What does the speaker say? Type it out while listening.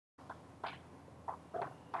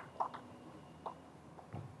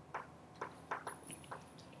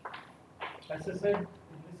As I said, in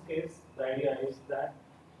this case, the idea is that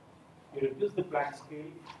you reduce the Planck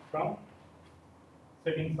scale from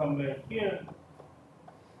setting somewhere here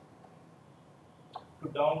to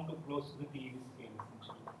down to close to the TeV scale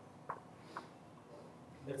essentially.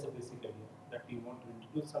 That's a basic idea, that you want to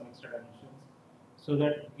introduce some extra dimensions so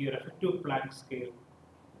that your effective Planck scale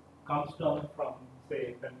comes down from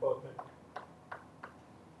say 10 power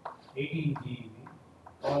 18 GeV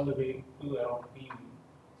all the way to around TeV.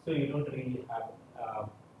 So you don't really have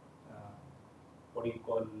what do you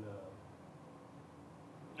call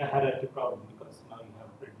a hierarchy problem, because now you have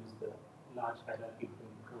reduced the large hierarchy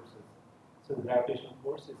between the forces. So the gravitational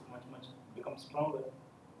force is much becomes stronger.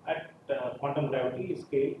 At quantum gravity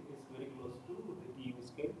scale is very close to the TeV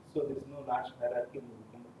scale, so there is no large hierarchy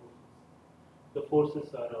between the forces. The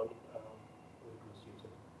forces are all very close to each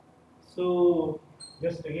other. So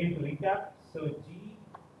just again to recap, so G.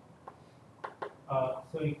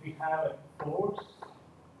 So if we have a force,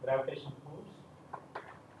 gravitational force,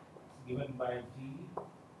 it's given by G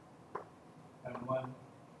m1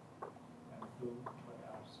 m2 by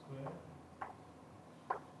r square.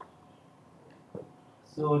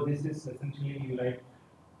 So this is essentially you write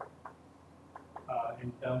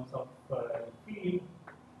in terms of field.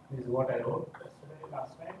 This is what I wrote yesterday,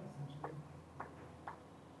 last time, essentially.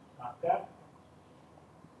 Cap.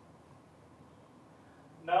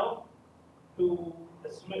 Now, to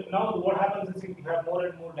estimate, now what happens is if you have more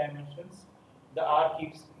and more dimensions, the R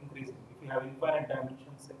keeps increasing. If you have infinite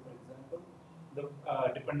dimensions, say for example, the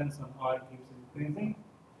dependence on R keeps increasing.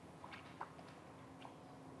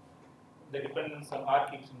 The dependence on R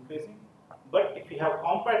keeps increasing. But if you have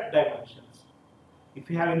compact dimensions, if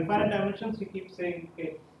you have infinite dimensions, you keep saying,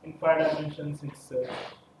 okay, in 5 dimensions it's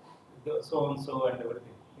so and so and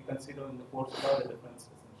everything. You consider in the force law the difference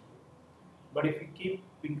essentially. But if you keep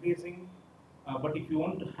increasing, but if you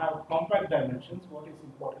want to have compact dimensions, what is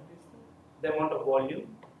important is the amount of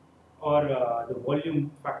volume, or the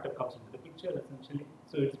volume factor comes into the picture essentially.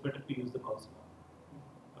 So it's better to use the Gauss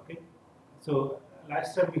law. Okay. So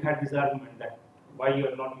last time we had this argument that why you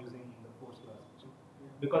are not using the force law,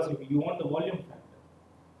 because if you want the volume factor.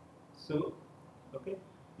 So okay,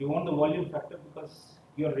 you want the volume factor because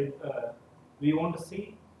you are we want to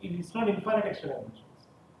see it's not infinite extra dimensions.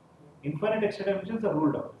 Infinite extra dimensions are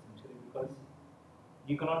ruled out essentially because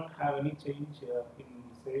you cannot have any change in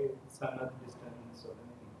say sun earth distance or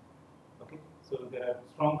anything. Okay, so there are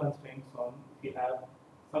strong constraints on if you have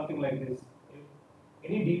something like this. If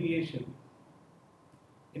any deviation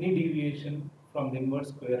from the inverse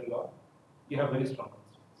square law, you have very strong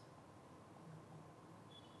constraints.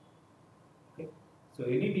 Okay, so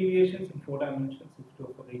any deviations in 4 dimensions, if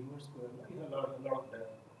you for the inverse square law, you have a lot of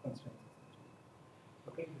constraints.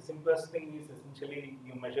 Okay, the simplest thing is essentially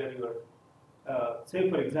you measure your, say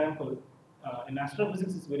for example, in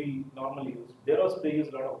astrophysics is very normally used. There also they use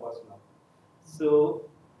a lot of Gauss law. So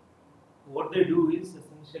what they do is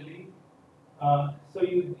essentially, so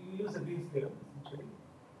you use the Green's theorem essentially.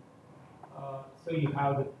 So you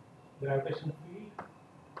have the gravitational field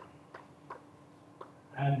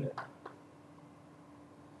and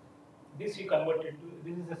this you convert it to,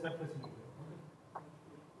 this is a surface integral.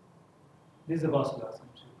 This is a Gauss law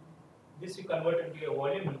essentially. This you convert into a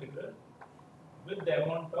volume integral with the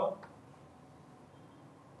amount of,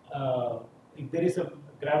 if there is a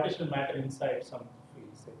gravitational matter inside some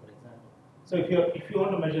field, say for example. So if you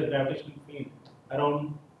want to measure gravitational field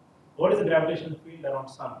around, what is the gravitational field around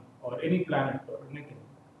sun or any planet or anything,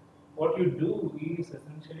 what you do is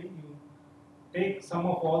essentially you take sum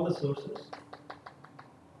of all the sources,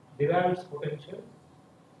 derive its potential,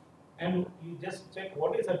 and you just check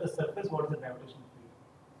what is at the surface, what is the gravitational field.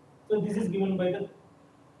 So this is given by the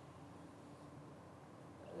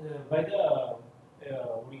what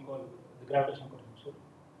do you call the gravitational potential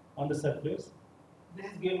on the surface. This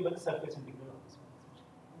is given by the surface integral of this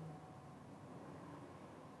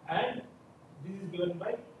one, and this is given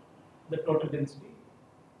by the total density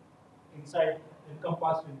inside,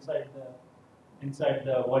 encompassed inside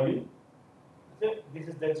the volume. So this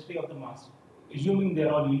is density of the mass, assuming they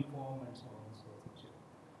are all uniform and so on.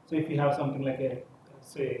 So if you have something like a,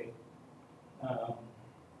 say,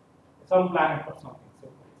 some planet or something, say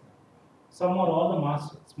for example, some or all the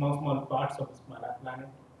mass, small parts of this planet,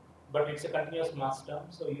 but it's a continuous mass term,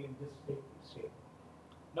 so you just take this shape.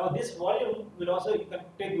 Now this volume will also, you can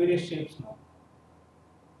take various shapes now.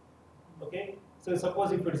 Okay, so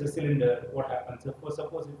suppose if it is a cylinder, what happens?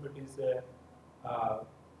 Suppose if it is a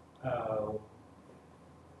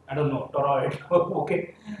I don't know, toroid.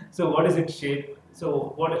 Okay, so what is its shape?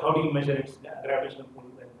 So how do you measure its gravitational pull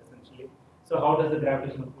then essentially? So how does the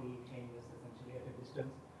gravitational pull changes essentially at a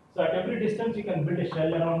distance? So at every distance you can build a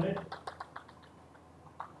shell around it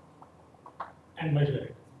and measure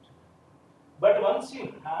it. But once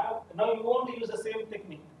you have, now you want to use the same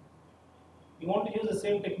technique. You want to use the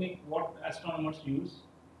same technique what astronomers use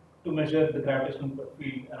to measure the gravitational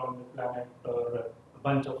field around the planet or a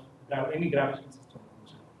bunch of any gravitational system.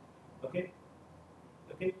 Okay,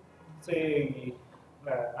 okay. Say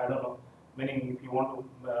I don't know. Meaning, if you want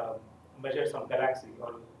to measure some galaxy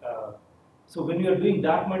or so, when you are doing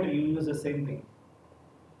dark matter, you use the same thing.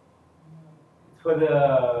 For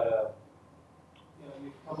the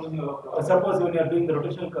suppose when you are doing the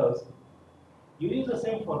rotational curves, you use the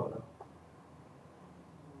same formula.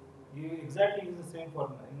 You exactly use the same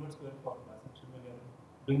formula, inverse square formula, essentially when you are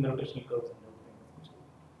doing the rotational curves and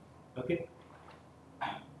everything. Okay.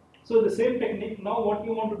 So the same technique. Now what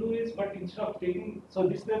you want to do is, but instead of taking, so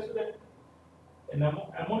this tells you that an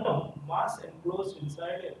amount of mass enclosed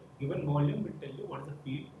inside a given volume will tell you what is the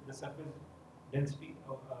field, the surface density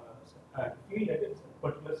of field at a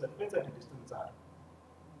particular surface at a distance r.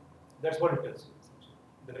 That's what it tells you, essentially,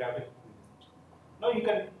 the gravitational field. Now you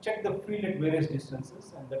can check the field at various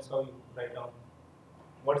distances, and that's how you write down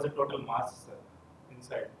what is the total mass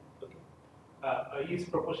inside. Okay, E is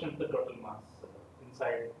proportional to the total mass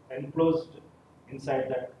inside, enclosed inside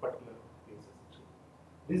that particular place.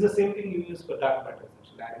 This is the same thing you use for dark matter.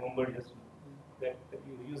 Essentially, I remember just that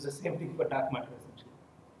you use the same thing for dark matter. Essentially,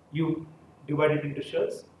 you divide it into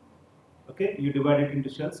shells. Okay, you divide it into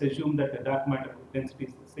shells. Assume that the dark matter density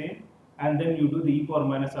is the same, and then you do the e power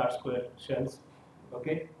minus r square shells.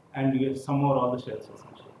 Okay, and you sum over all the shells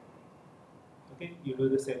essentially. Okay, you do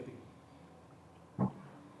the same thing.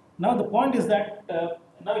 Now the point is that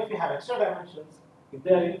now if you have extra dimensions, if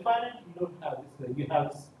they are infinite, you don't have this. You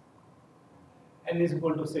have this n is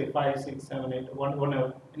equal to say 5, 6, 7, 8, 1,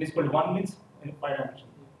 whatever. N is equal to 1 means in 5 dimension.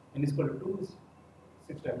 N is equal to 2 is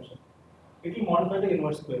 6 dimension. It will modify the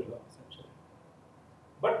inverse square law essentially.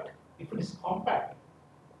 But if it is compact,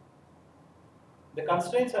 the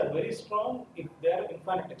constraints are very strong if they are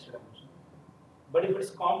infinite extra dimension. But if it is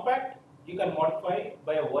compact, you can modify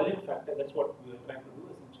by a volume factor. That's what we are trying to do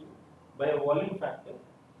essentially. By a volume factor,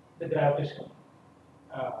 the gravitation,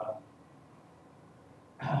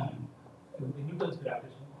 the Newton's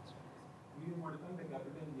gravitational constant. We are modifying the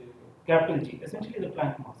capital G. Capital G, essentially the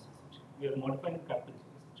Planck mass. Essentially, we are modifying the capital G.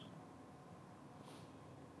 Essentially.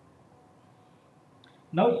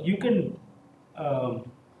 Now you can.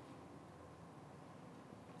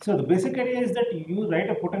 So the basic idea is that you write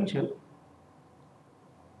a potential,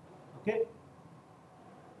 okay,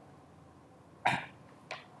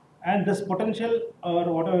 and this potential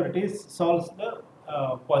or whatever it is solves the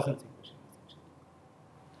Poisson's equation.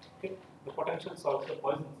 Okay, the potential solves the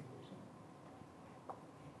Poisson's equation.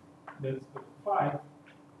 There is 5,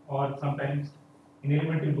 or sometimes in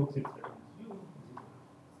elementary books it's written as U.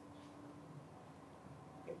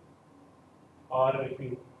 Okay, or if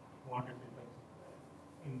you want it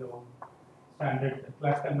in the standard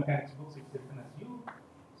classical mechanics books, it's written as U.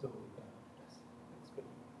 So let's get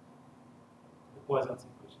the Poisson's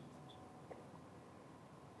equation.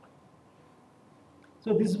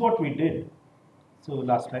 So this is what we did. So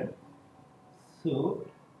last time. So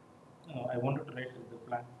I wanted to write the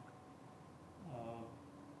Planck.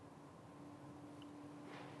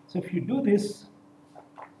 So if you do this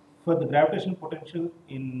for the gravitational potential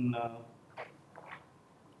in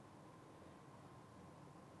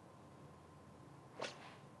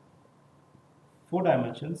 4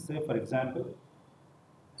 dimensions, say for example,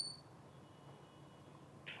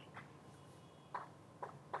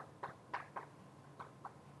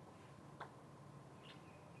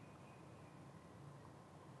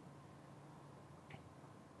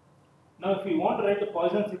 now if you want to write the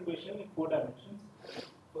Poisson's equation in 4 dimensions,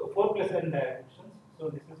 4 plus n dimensions, so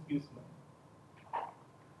this is Q small.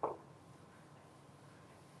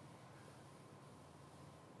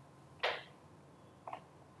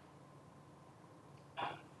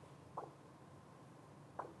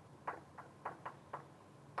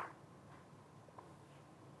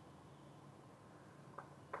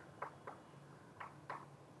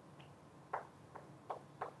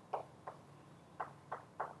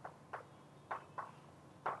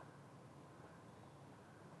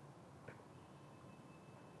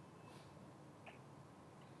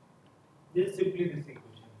 This is simply this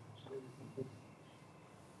equation.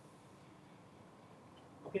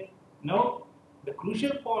 Okay. Now the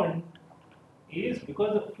crucial point is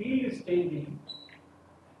because the field is changing.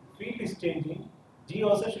 The field is changing. G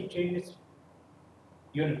also should change its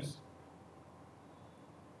units.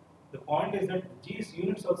 The point is that G's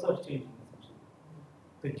units also are changing.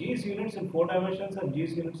 The G's units in 4 dimensions and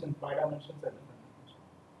G's units in 5 dimensions are different.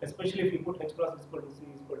 especially if you put h cross is equal to c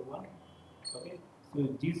is equal to 1. Okay, so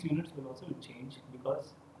these units will also change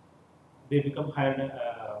because they become higher,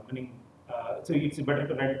 meaning, so it's better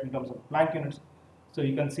to write it in terms of Planck units. So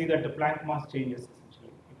you can see that the Planck mass changes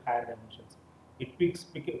essentially in higher dimensions. It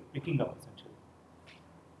picking up essentially.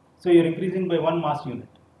 So you're increasing by 1 mass unit,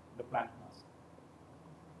 the Planck mass.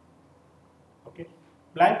 Okay,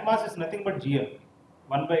 Planck mass is nothing but GF,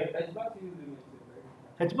 1 by H bar C will remain same,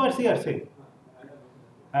 right? h bar c are same,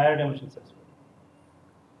 higher dimensions as well.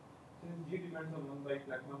 Since G depends on 1 by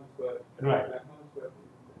Plackman square. Right. Plackman square.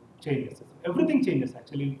 Changes. Everything changes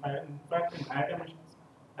actually. In fact, in higher dimensions,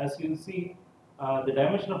 as you see, the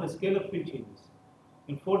dimension of a scalar field changes.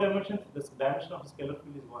 In 4 dimensions, the dimension of a scalar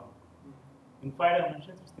field is 1. In 5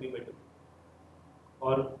 dimensions, it's 3 by 2.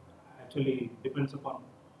 Or actually depends upon,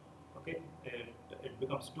 okay, it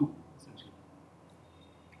becomes 2 essentially.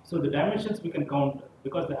 So the dimensions we can count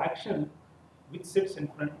because the action which sits in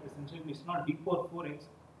front essentially is not d power 4x,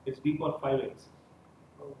 it's d power 5x.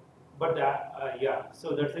 But yeah,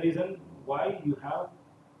 so that's the reason why you have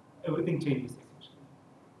everything changes essentially.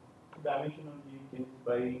 Dimension on G changes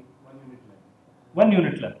by 1 unit length. 1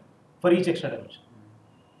 unit length for each extra dimension.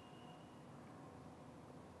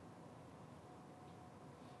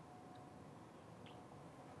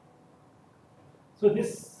 So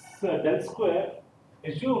this del square,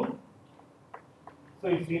 assume, so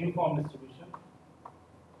it's uniform distribution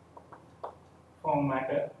from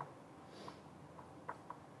matter.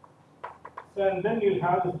 So and then you'll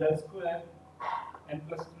have this del square n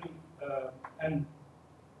plus 3 n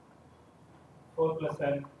 4 plus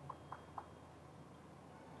n.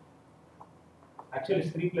 Actually,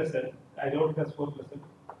 it's 3 plus n. I wrote it as 4 plus n.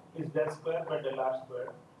 Is del square by del r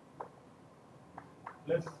square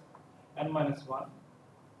plus n minus 1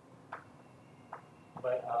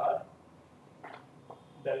 by r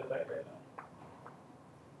del by del r.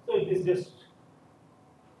 So it is just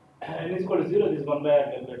n is equal to 0, this is 1 by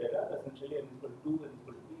r del by del r. Essentially, n is equal to 2, n is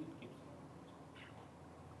equal to 3, it keeps going.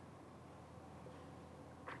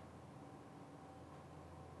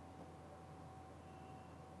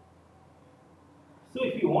 So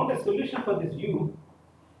if you want a solution for this u,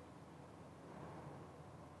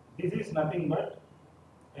 this is nothing but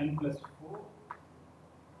n plus 4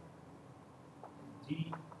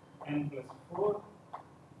 g n plus 4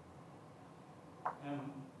 m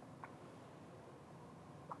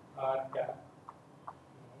r cap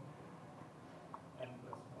n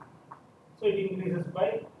plus 1. So it increases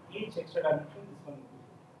by each extra dimension, this one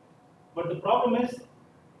increases. But the problem is,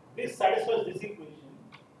 this satisfies this equation,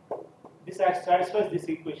 this satisfies this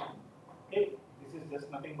equation. Okay, this is just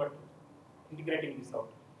nothing but integrating this out.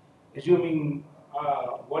 Assuming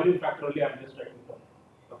volume factor only, I am just writing down.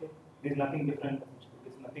 Okay, there is nothing different.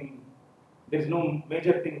 There is nothing. There is no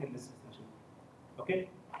major thing in this essentially. Okay.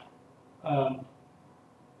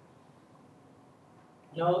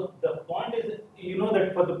 Now the point is, you know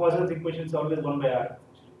that for the Poisson's equation is always 1 by r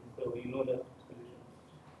essentially. So you know the solution.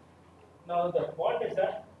 Now the point is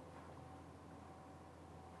that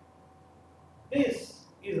this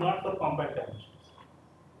is not for compact dimensions.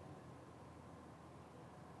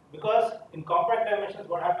 Because in compact dimensions,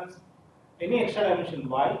 what happens? Any extra dimension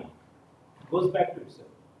y goes back to itself.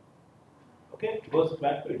 Okay, goes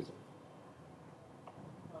back to itself.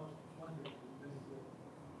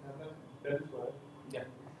 Del square. Yeah. It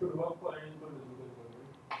should work for n equal to 0,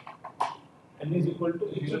 right? N is equal to.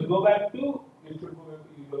 It should go back to. It should go back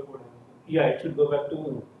to equal code dimension. Yeah, it should go back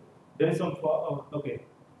to. There is some. Okay. It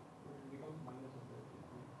becomes minus of that.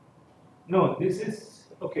 No, this is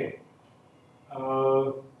okay.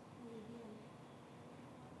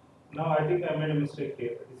 Now I think I made a mistake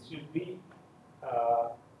here. This should be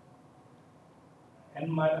n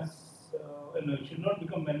minus. No, it should not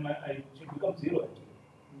become n minus. It should become 0 actually.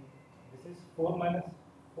 This is 4 minus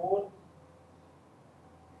 4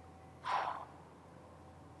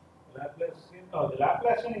 Laplacian. Oh, the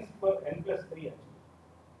Laplacian is for n plus 3 actually.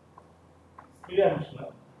 It's 3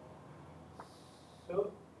 dimensional.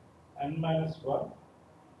 So n minus 1.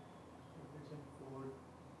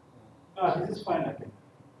 This is fine, I think.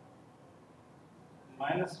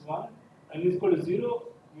 Minus 1, n is equal to 0,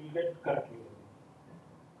 you will get correctly.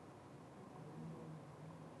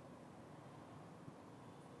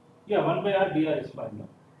 Yeah, 1 by r dr is fine now.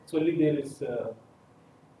 So only there is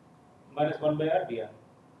minus 1 by r dr.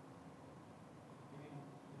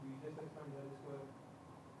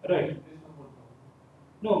 Right.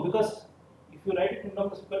 No, because if you write it in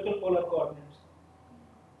terms of spherical polar coordinates.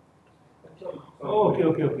 Oh,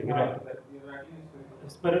 okay. Right.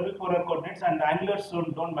 Spherical polar coordinates and angulars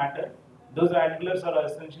don't matter. Those angulars are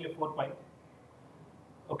essentially 4 pi.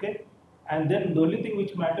 Okay, And then the only thing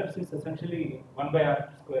which matters is essentially 1 by r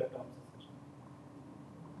square terms, essentially.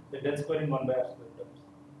 The del square in 1 by r square terms.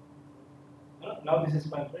 Now this is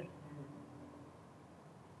fine, right?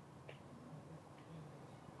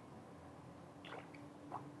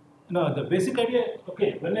 No, the basic idea,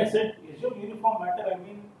 okay, when I said assume uniform matter, I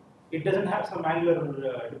mean it doesn't have some angular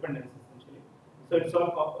dependence, essentially. So it's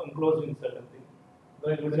all enclosed in certain thing.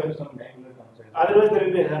 But it would have some angular concept. Otherwise, there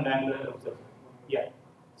will be an angular concept. Yeah.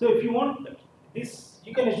 So if you want this,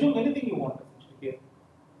 you can assume anything you want, essentially here.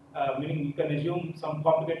 Meaning you can assume some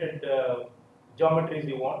complicated geometries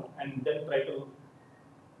you want, and then try to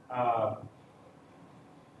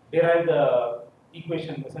derive the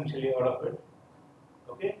equation essentially out of it.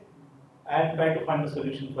 Okay. And try to find a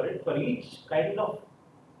solution for it. For each kind of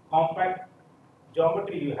compact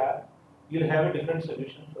geometry you have, you'll have a different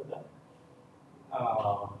solution for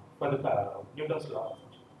the Newton's law,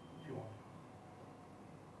 if you want.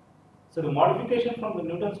 So the modification from the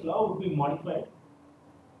Newton's law would be modified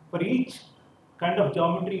for each kind of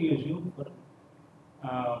geometry you assume for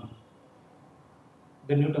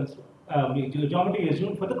the Newton's law, geometry you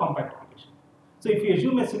assume for the compactification. So if you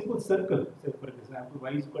assume a simple circle, say for example,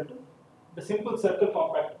 y is equal to the simple circle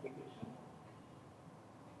compactification,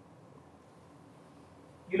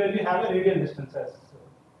 you only have a radial distance as.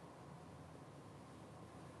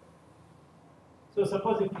 So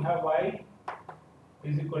suppose if you have y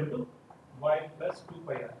is equal to y plus 2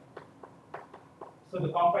 pi r. So the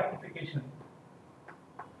compactification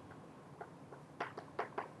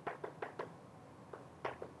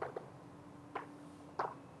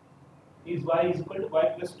is y is equal to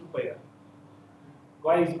y plus 2 pi r.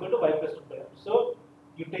 Y is equal to y plus 2 pi r. So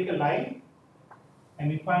you take a line,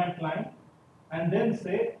 an infinite line, and then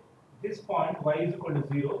say this point y is equal to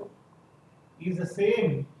 0 is the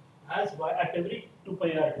same as y at every 2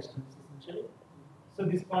 pi r distance, essentially. So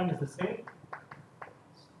this point is the same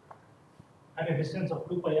at a distance of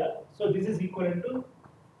 2 pi r. So this is equivalent to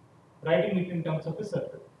writing it in terms of a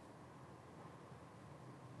circle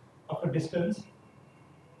of a distance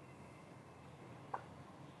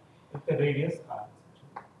with the radius r.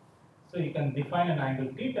 So you can define an angle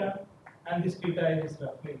theta, and this theta is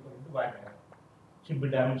roughly equal to y by r. Should be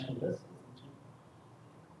dimensionless.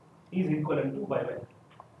 Is equivalent to y by r.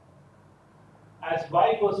 As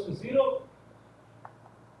y goes to 0,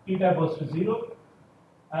 theta goes to 0.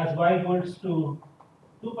 As y goes to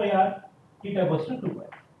 2 pi r, theta goes to 2 pi.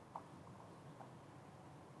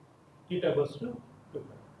 Theta goes to 2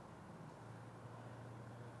 pi.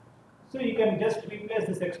 So you can just replace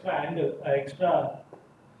this extra angle,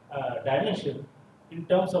 dimension in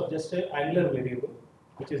terms of just an angular variable,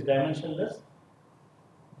 which is dimensionless,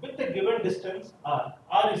 with a given distance r.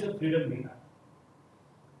 R is the freedom we have.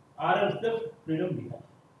 R is the freedom we have.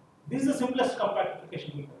 This is the simplest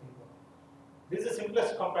compactification we can think of. This is the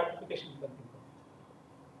simplest compactification you can think of.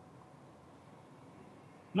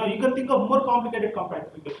 Now you can think of more complicated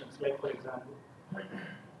compactifications, like for example,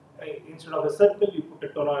 instead of a circle, you put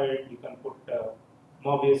a toroid, you can put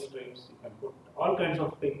Mobius strips, you can put all kinds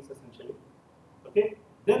of things essentially. Okay,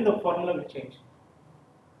 then the formula will change.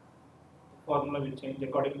 The formula will change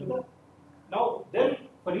according to the. Now, then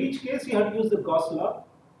for each case, you have to use the Gauss law,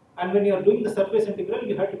 and when you are doing the surface integral,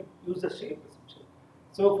 you have to use the shape essentially.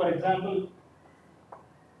 So, for example,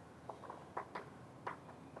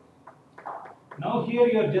 now here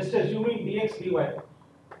you are just assuming dx dy.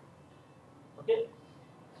 Okay.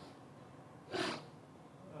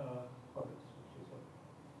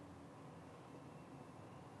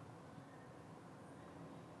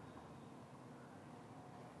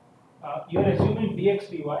 You are assuming dx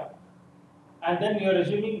dy, and then you are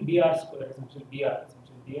assuming dr square, essentially dr,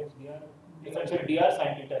 essentially dx dr, essentially dr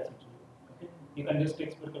sin theta, essentially. Okay, you can just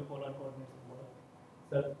take spherical polar coordinates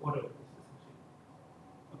and whatever it is, essentially.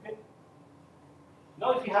 Okay. Now,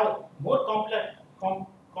 if you have more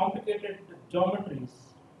complicated geometries,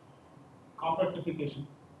 compactification,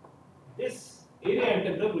 this area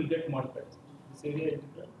integral will get modified. This area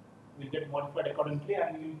integral will get modified accordingly,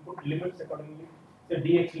 and you will put limits accordingly. The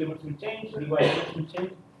dx limits will change, dy limits will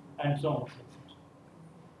change, and so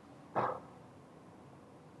on.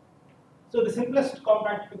 So the simplest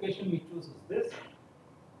compactification we choose is this.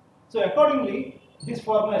 So accordingly, this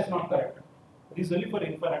formula is not correct. It is only for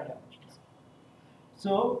infinite dimensions.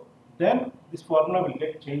 So then this formula will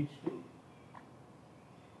get changed to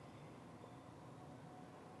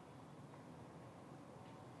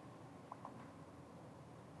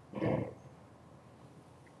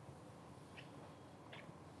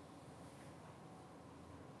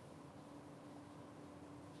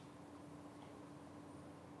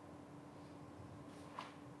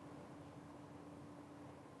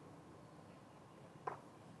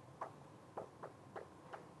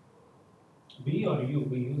B or U?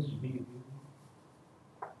 We used B.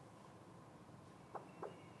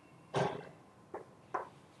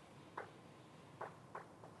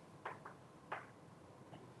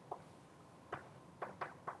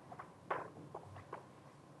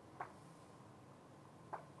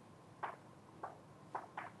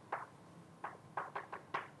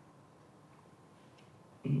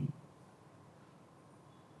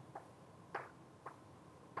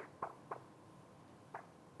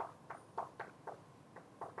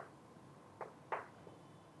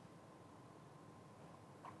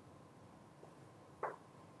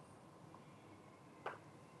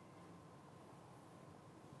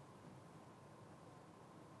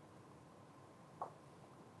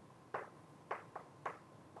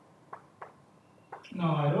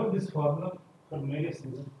 Now I wrote this formula for various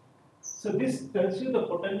reasons. So this tells you the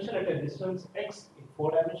potential at a distance x in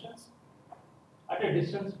 4 dimensions, at a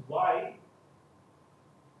distance y,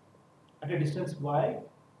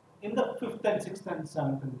 in the 5th and 6th and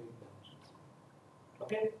 7th and 8th dimensions.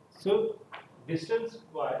 Okay, so distance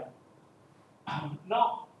y.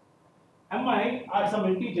 Now mi are some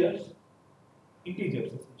integers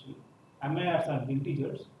essentially. Mi are some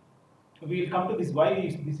integers. We will come to this. Why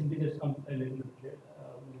these integers come a little bit later.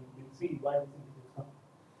 We'll see why these integers come.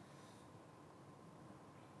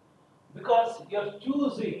 Because you are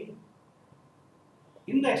choosing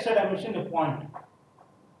in the extra dimension a point.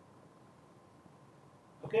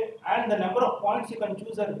 Okay, and the number of points you can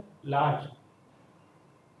choose are large.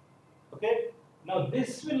 Okay, now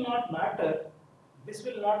this will not matter. This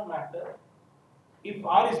will not matter if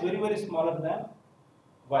r is very smaller than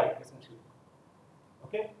y essentially.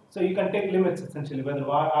 Okay, so you can take limits essentially whether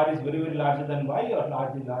r is very larger than y or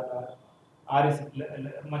r is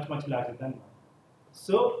much larger than y.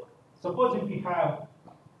 So suppose if we have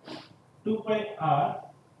 2 pi r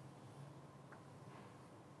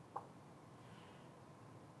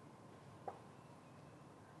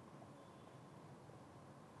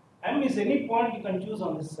m is any point you can choose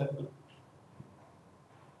on this circle.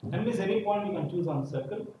 M is any point you can choose on the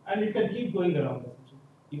circle, and it can keep going around.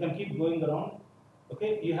 You can keep going around.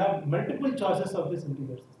 Okay, you have multiple choices of these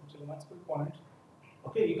integers, essentially multiple points.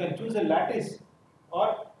 Okay, you can choose a lattice,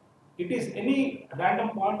 or it is any random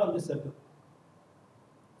point on this circle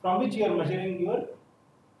from which you are measuring your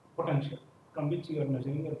potential. You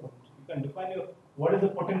can define your what is the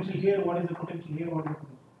potential here, what is the potential here, what is the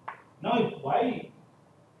potential. Now, if y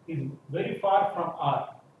is very far from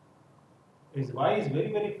r, y is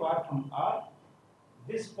very far from r,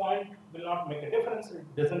 this point will not make a difference.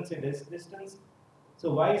 It doesn't say this distance.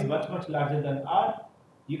 So y is much larger than r.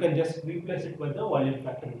 You can just replace it with the volume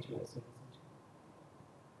factor which we have seen.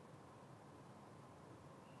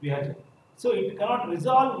 So it cannot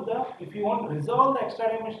resolve if you want to resolve the extra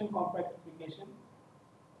dimension compactification,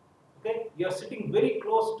 okay, you are sitting very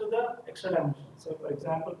close to the extra dimension. So for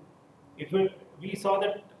example, if we saw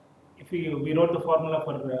that if we wrote the formula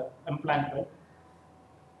for M Planck, right?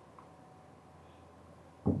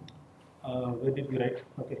 Where did we write?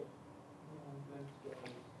 Okay.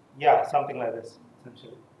 Yeah, something like this,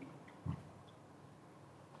 essentially.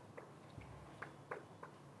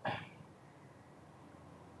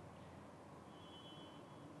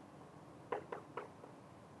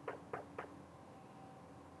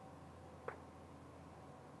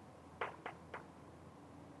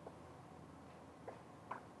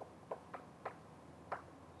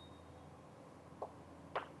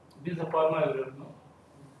 This is a formula I don't know.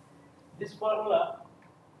 This formula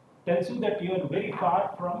tells you that you are very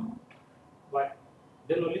far from y.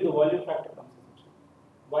 Then only the volume factor comes in.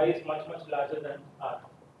 Y is much larger than r.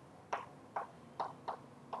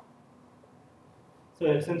 So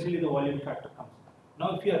essentially the volume factor comes.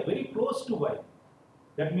 Now if you are very close to y,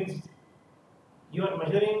 that means you are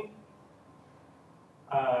measuring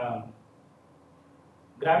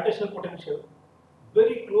gravitational potential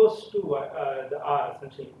very close to the r,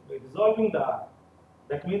 essentially resolving the r.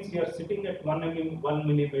 That means you are sitting at 1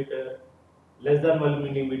 millimeter, less than 1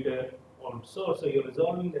 millimeter, or so you're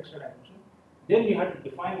resolving the extra dimension. Then you have to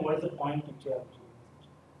define what is the point which you are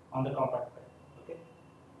on the compact plane. Okay.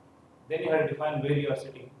 Then you have to define where you are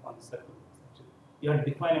sitting on the circle. You have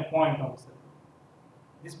to define a point on the circle.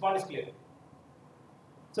 This point is clear.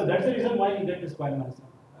 So that's the reason why you get this y minus 1.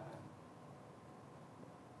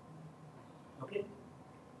 Okay.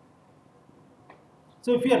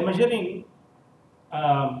 So if you are measuring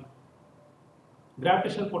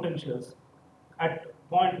gravitational potentials at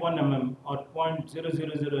 0.1 mm or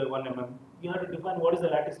 0.0001 mm, you have to define what is the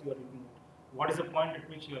lattice you are looking at. What is the point at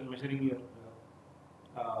which you are measuring your,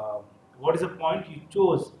 what is the point you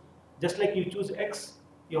chose. Just like you choose x,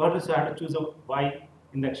 you also have to choose a y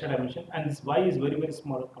in the extra dimension, and this y is very very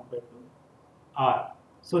small compared to r.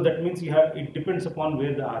 So that means you have, it depends upon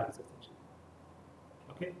where the r is essentially.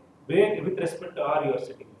 Okay, where with respect to r you are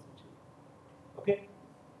setting essentially. Okay.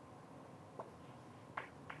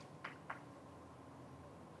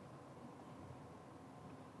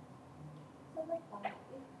 So, but if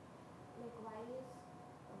like y is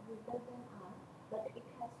bigger than r, but it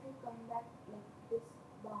has to come back like this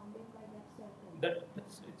bounded by that circle. That's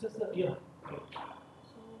it's just a, yeah. So,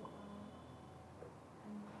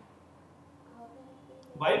 and how can it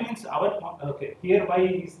be? Y means our okay. Here y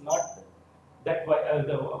is not that y.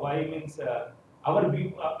 The y means our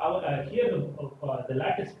view. Our here the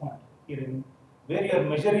lattice point here in, where you are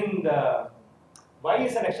measuring the y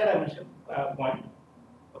is an extra dimension point.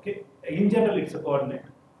 Okay. In general, it's a coordinate.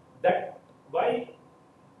 That y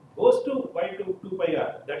goes to y to 2 pi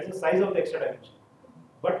r. That is the size of the extra dimension.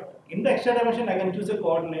 But in the extra dimension, I can choose a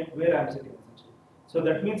coordinate where I am sitting essentially. So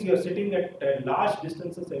that means you are sitting at large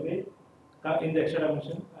distances away in the extra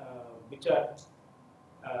dimension, which are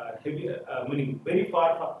heavy, meaning very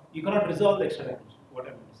far from. You cannot resolve the extra dimension. What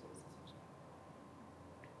I mean to say is essentially.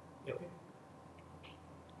 Okay.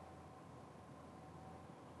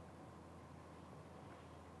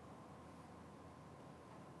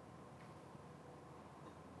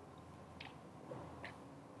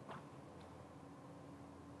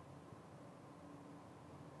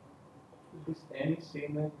 This n is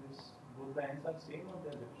same as this, both the ends are same or they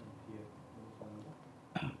are different here?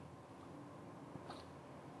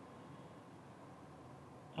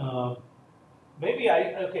 Maybe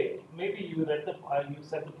maybe you read the you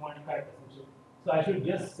said the point correct essentially. So I should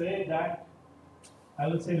just say that I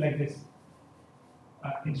will say like this.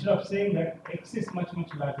 Instead of saying that x is much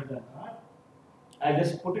larger than r, I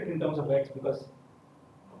just put it in terms of x because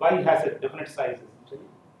y has a definite size essentially.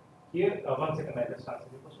 Here, 1 second, I just answer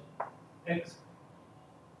the question. X.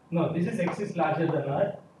 No, this is x is larger than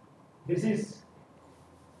r. This is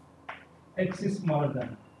x is smaller than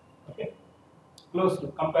r. Okay, close to,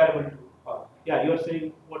 comparable to r. Yeah, you are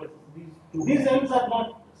saying what is these two? These ends are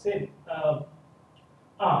not same.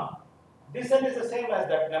 This end is the same as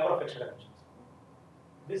that number of extra dimensions.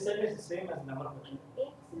 This end is the same as number of extra.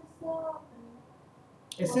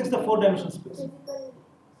 X S is the 4-dimensional space. physical space.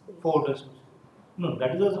 4-dimensional space. No,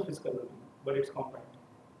 that is also physical, but it's compact.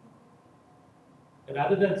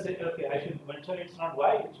 Rather than say, okay, I should mention it's not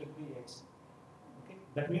y, it should be x. Okay,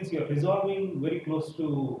 that means you are resolving very close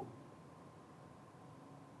to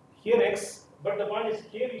here x, but the point is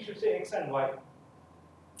here you should say x and y.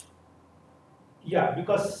 Yeah,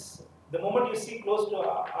 because the moment you see close to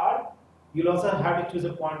r, you'll also have to choose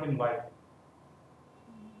a point in y.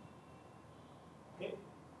 Okay,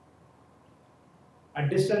 at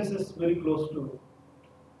distances very close to.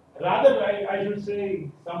 Rather, I should say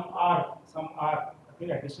some r.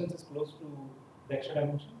 Okay, at distances close to the extra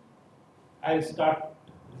dimension, I'll start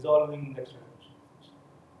resolving the extra dimension.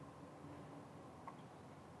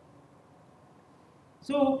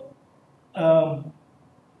 So,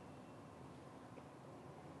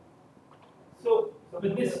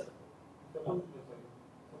 with this, Suppose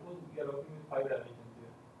we are working with 5 dimensions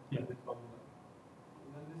here. Yeah. This formula.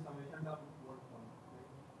 Then this summation term won't come.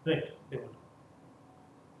 right, they won't.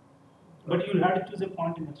 But you'll have to choose a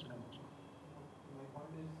point in extra dimension. My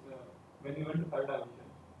point is, when you went to 5 dimension,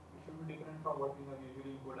 it should be different from what we have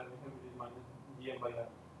usually in 4 dimension, which is minus gm by r.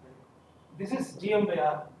 Right? This is gm by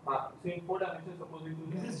r. So in 4 dimensions, suppose we do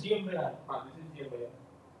This is gm by r. this is gm by r.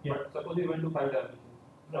 Yeah. But suppose we went to 5 dimensions,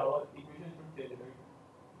 so our equation should change, right?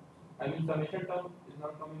 I mean, summation term is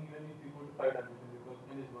not coming even if you go to 5 dimensions because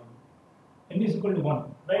n is 1. N is equal to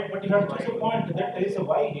 1, right? But you have to choose a point that there is a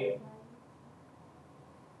y here.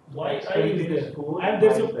 Y is there, and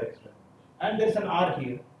there is an r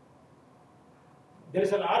here. There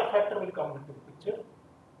is an r factor will come into the picture.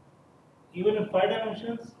 Even in 5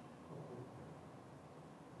 dimensions.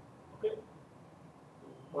 Okay.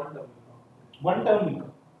 One term. One term will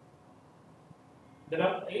come. Then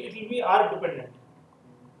it will be r dependent.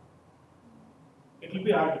 It will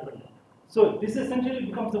be r dependent. So this essentially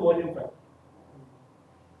becomes the volume factor.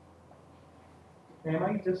 Am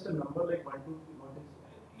I just a number like 1, 2, 3, what is?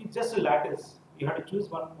 It's just a lattice. You have to choose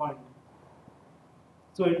one point.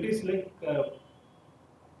 So it is like y1,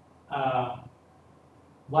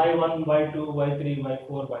 y2, y3, y4,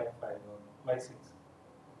 y5, or y6.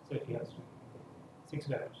 So it has 6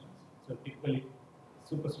 dimensions. So typically,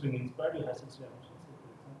 superstring inspired, you have 6 dimensions.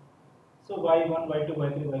 So y1, y2,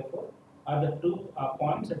 y3, y4 are the two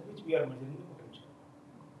points at which we are measuring the potential.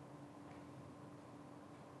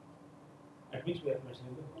 At which we are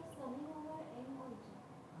measuring the potential. Summing over n also.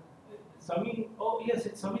 Summing, oh yes,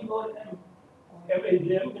 it's summing over m.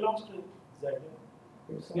 M belongs to Z.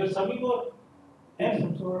 You're summing over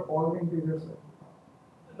M. So all integers.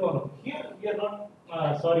 No. Here we are not.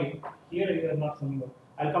 Sorry. Here we are not summing over.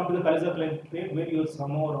 I'll come to the Kaiser plane where you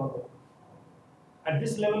sum over order. At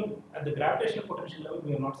this level, at the gravitational potential level,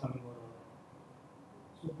 we are not summing over order.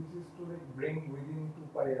 So this is to like bring within 2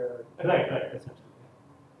 pi. Right. Essentially.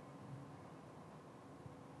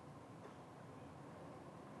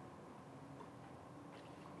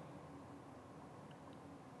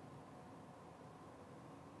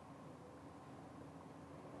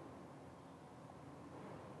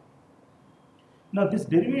 Now this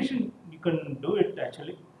derivation, you can do it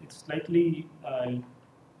actually. It's slightly,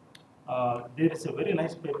 there is a very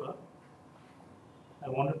nice paper. I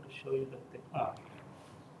wanted to show you the thing.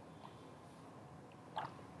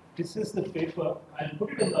 This is the paper. I'll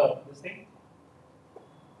put it in the thing.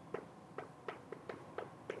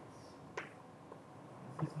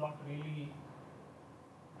 This is not really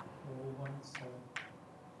 417.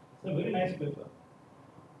 It's a very nice paper.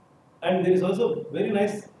 And there is also very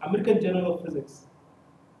nice American Journal of Physics.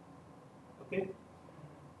 Okay,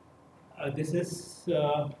 this is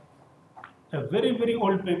a very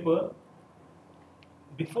old paper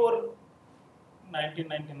before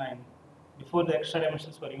 1999, before the extra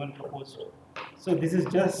dimensions were even proposed. So this is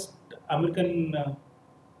just American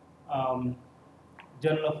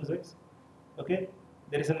Journal of Physics. Okay,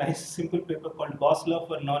 there is a nice simple paper called Gauss law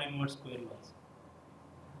for non-inverse square laws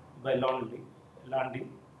by Landy.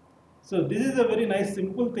 So this is a very nice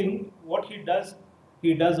simple thing. What he does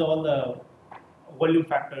all the volume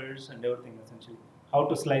factors and everything essentially. How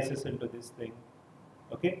to slice this into this thing.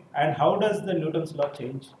 Okay, and how does the Newton's law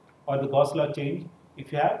change or the Gauss law change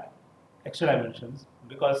if you have extra dimensions?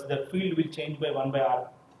 Because the field will change by 1 by r,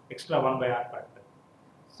 extra 1 by r factor.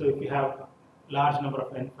 So if you have large number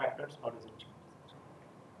of n factors, how does it change?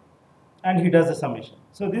 And he does the summation.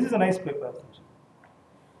 So this is a nice paper essentially.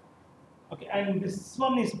 Okay, and this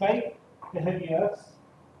one is by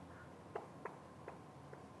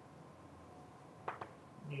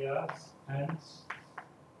Yes and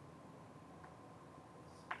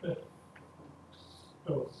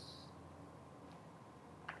Spectos,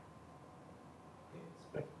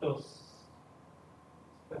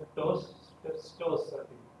 I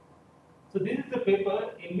think. So this is the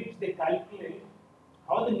paper in which they calculate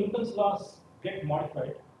how the Newton's laws get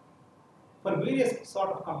modified for various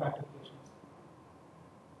sort of compact applications.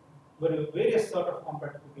 How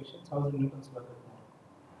the Newton's law get modified.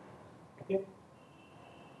 Okay.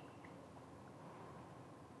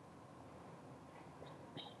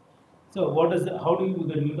 So how do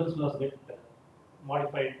the Newton's laws get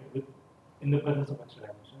modified in the presence of extra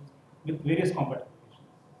dimensions with various compact applications?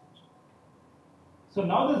 So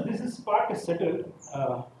now that this part is settled,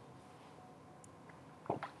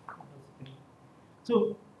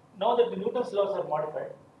 so now that the Newton's laws are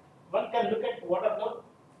modified, one can look at what are the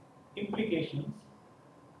implications.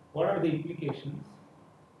 What are the implications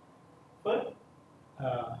for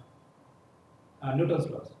Newton's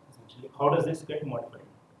laws? Essentially, how does this get modified?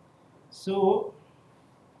 So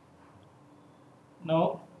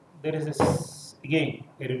now there is this again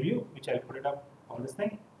a review which I'll put it up on this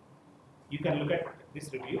thing. You can look at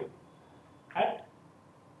this review at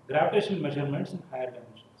gravitational measurements in higher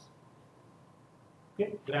dimensions.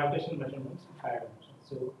 Okay, gravitational measurements in higher dimensions.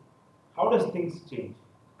 So how does things change?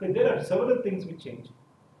 Okay, there are several things which change.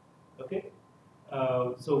 Okay,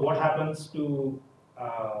 so what happens to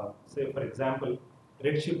say for example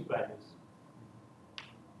redshift values?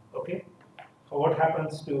 Okay, so what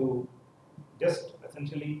happens to just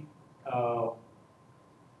essentially what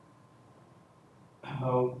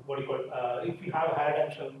do you call if you have a higher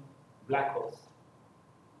dimensional black holes?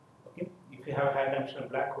 Okay, if you have a higher dimensional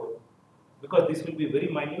black hole, because this will be very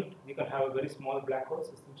minute, you can have a very small black holes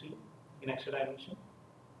essentially in extra dimension.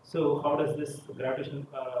 So how does this gravitational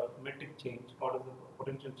metric change? How does the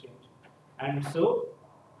potential change? And so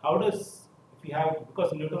how does, if you have,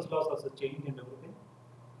 because Newton's laws also change and everything,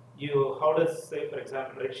 how does, say for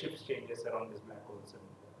example, redshift changes around these black holes and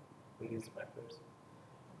various factors?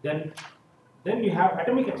 Then you have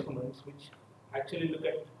atomic experiments which actually look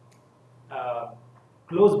at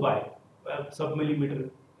close by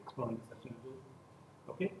sub-millimeter experiments that you do.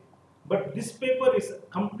 Okay, but this paper is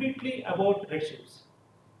completely about redshifts,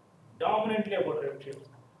 dominantly about redshifts.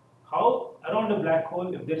 How around a black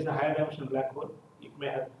hole, if there is a higher dimensional black hole, it may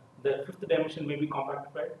have the fifth dimension may be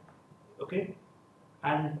compactified. Okay,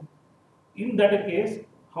 and in that case,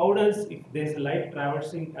 how does, if there is light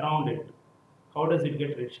traversing around it, how does it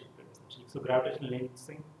get redshifted essentially? So gravitational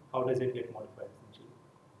lensing, how does it get modified essentially?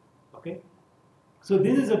 Okay, So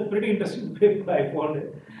this is a pretty interesting paper I found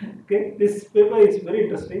it. Okay, this paper is very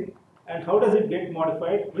interesting, and how does it get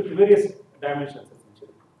modified with various dimensions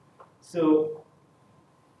essentially. So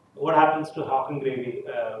what happens to Hawking gravity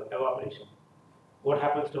evaporation? What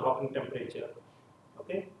happens to Hawking temperature?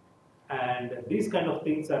 Okay, and these kind of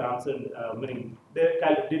things are answered. Meaning they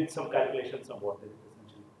did some calculations about this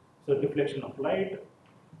essentially. So deflection of light,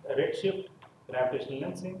 redshift, gravitational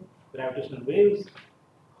lensing, gravitational waves.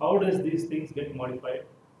 How does these things get modified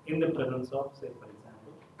in the presence of, say, for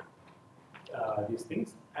example, these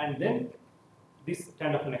things, and then this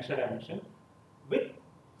kind of an extra dimension with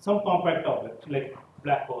some compact objects like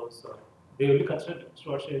black holes. Or they will be considered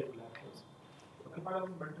short-shaped black holes. And part of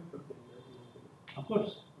the multiple things, right? Of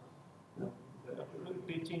course,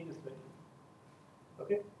 they change this value.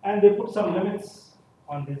 Okay, and they put some limits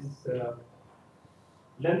on this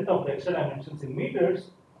length of the extra dimensions in meters.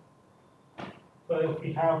 So if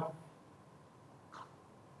we have,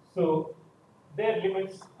 so their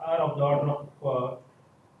limits are of the order of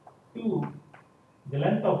 2. The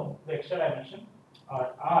length of the extra dimension,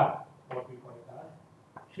 or R, what we call it R,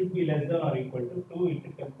 should be less than or equal to 2 into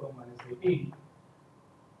 10 power minus 18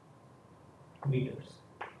 meters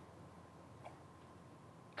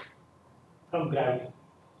from gravity,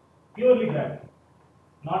 purely gravity,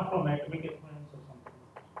 not from atomic experiments or something.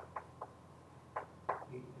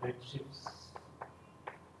 The redshifts,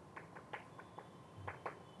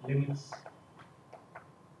 limits,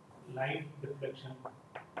 light deflection.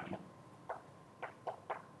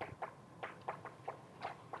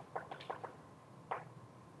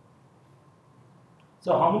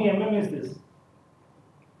 So how many mm is this?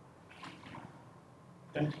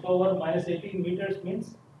 10 to the power minus 18 meters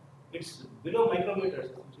means it's below micrometers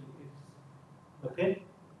essentially. Okay,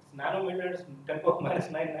 it's nanometers, 10 to the power minus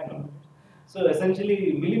 9 nanometers. So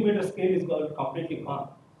essentially, millimeter scale is completely gone.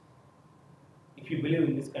 If you believe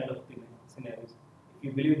in this kind of scenarios, if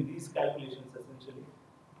you believe in these calculations, essentially,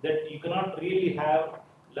 that you cannot really have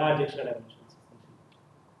large extra dimensions.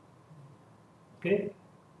 Okay,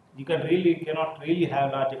 you cannot really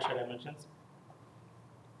have large extra dimensions.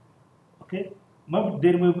 Okay, but they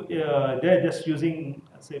are just using,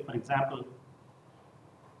 say, for example,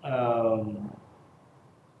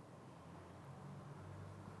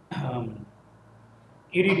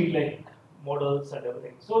 EDD like models and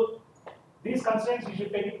everything. So these constraints you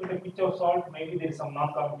should take it with a pinch of salt. Maybe there is some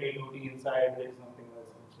non-commutativity inside. There is nothing else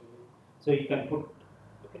essentially. So you can put.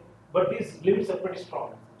 Okay, but these limits are pretty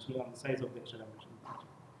strong essentially on the size of the extra dimension.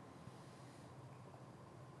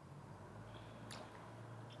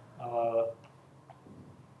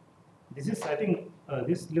 This is, I think,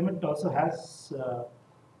 this limit also has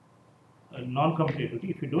a non-commutativity.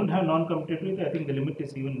 If you don't have non-commutativity, I think the limit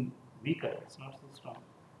is even weaker. It's not so strong.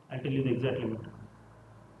 I'll tell you the exact limit.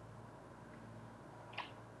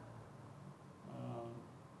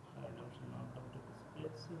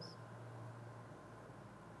 Non-commutative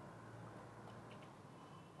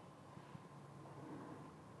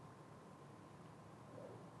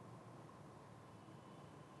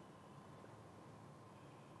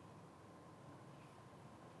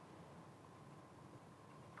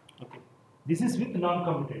Okay, this is with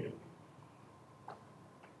non-commutativity.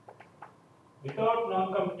 Without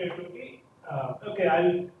non-commutativity,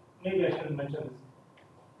 okay, maybe I should mention this.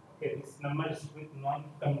 Okay, this number is with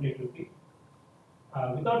non-commutativity.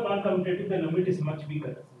 Without non-commutativity, the limit is much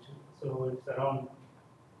weaker essentially. So it's around,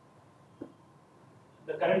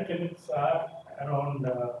 the current limits are around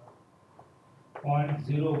 0.01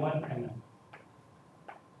 mm.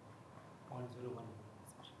 0.01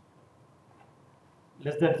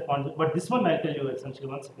 less than 0.0, but this one I'll tell you essentially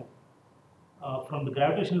once again. From the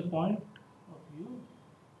gravitational point of view,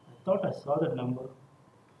 I thought I saw that number.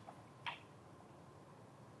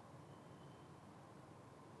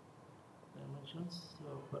 Dimensions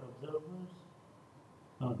for observers.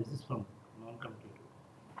 No, this is from non-commutative.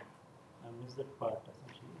 I missed that part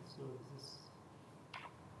essentially. So this is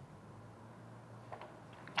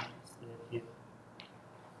it's there here.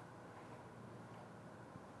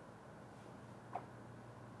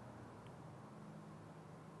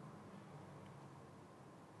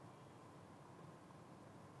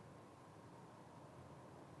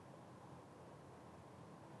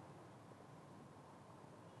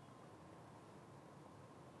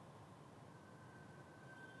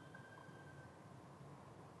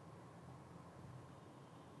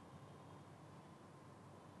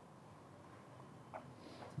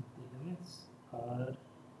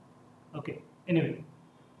 Okay, anyway,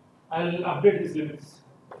 I'll update these limits.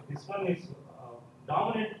 This one is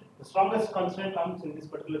dominant, the strongest constraint comes in this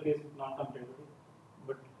particular case with non-commutativity,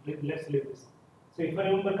 but let's leave this. So if I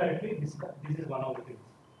remember correctly, this is one of the things.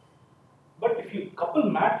 But if you couple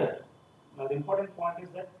matter, now the important point is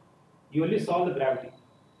that you only saw the gravity.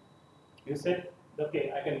 You said,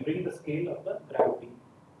 okay, I can bring the scale of the gravity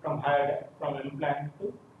from implant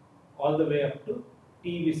to all the way up to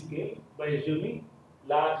TeV scale by assuming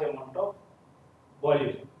large amount of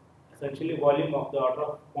volume, essentially volume of the order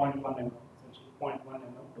of 0.1 mm, essentially 0.1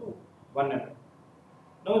 mm to 1 mm.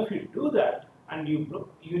 Now, if you do that, and you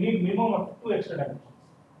need minimum of 2 extra dimensions.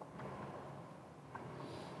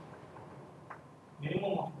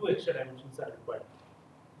 Minimum of 2 extra dimensions are required.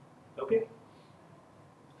 Okay.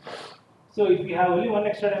 So if we have only one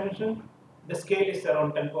extra dimension, the scale is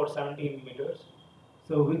around 10 power 17 meters.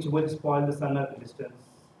 So which will spoil the sun Earth distance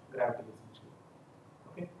gravity essentially.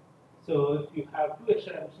 Okay. So if you have 2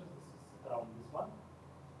 extra dimensions, this is around this one.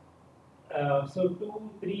 So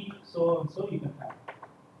 2, 3, so on, so you can have.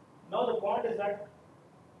 Now the point is that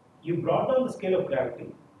you brought down the scale of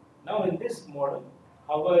gravity. Now in this model,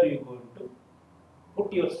 how are you going to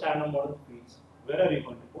put your standard model fields? Where are you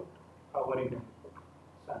going to put? How are you going to put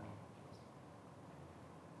standard models?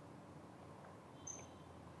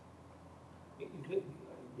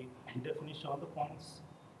 Did I finish all the points?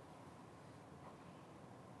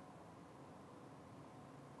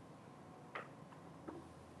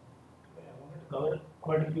 I wanted to cover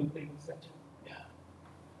quite a few things actually. Yeah.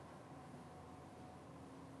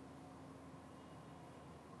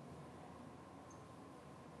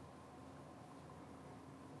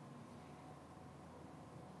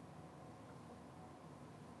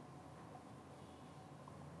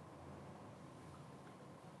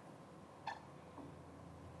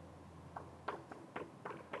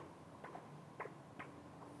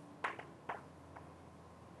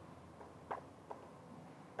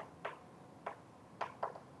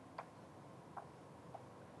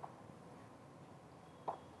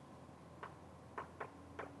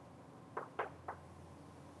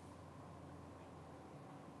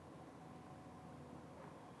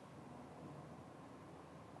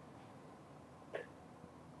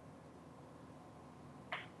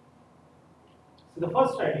 So the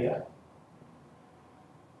first idea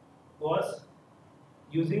was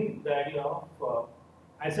using the idea of,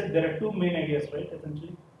 I said there are two main ideas, right,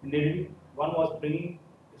 essentially, in the idea. One was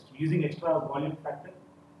using extra volume factor.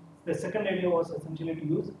 The second idea was essentially to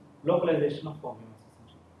use localization of formulas,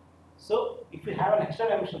 essentially. So if we have an extra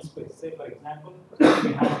dimensional space, say for example,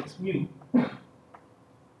 we have x mu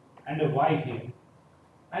and a y here,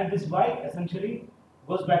 and this y essentially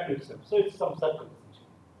goes back to itself. So it's some circle essentially.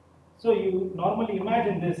 So you normally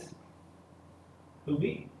imagine this to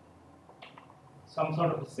be some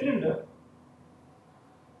sort of a cylinder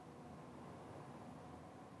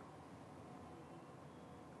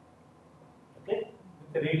okay,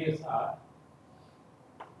 with the radius r,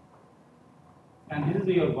 and this is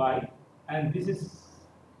your y, and this is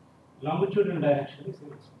longitudinal direction is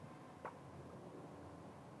x.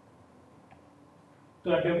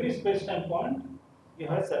 So at every space-time point, you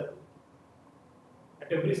have a circle.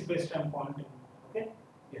 At every space-time point, okay,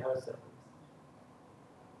 you have a circle.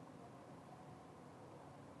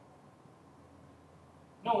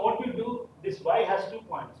 Now what we do, this y has 2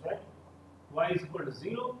 points, right? Y is equal to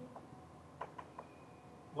 0,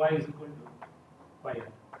 y is equal to pi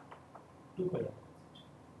r, 2 pi r.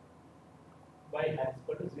 Y has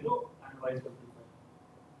equal to 0 and y is equal to 2 pi r.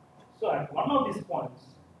 So at one of these points,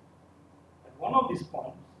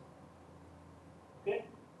 okay,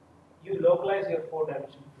 you localize your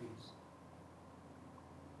 4-dimensional fields.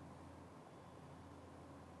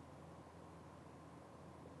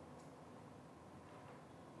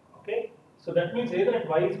 Okay, so that means either at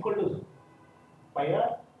y is equal to pi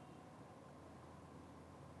r,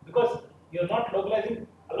 because you are not localizing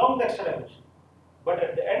along the extra dimension, but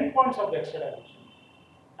at the end points of the extra dimension,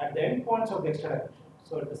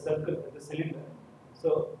 so at the circle, at the cylinder,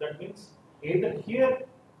 so that means either here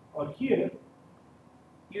or here,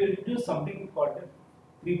 you introduce something called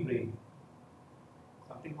a 3-brane.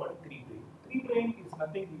 Something called a 3-brane. 3-brane is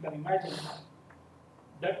nothing you can imagine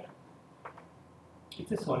that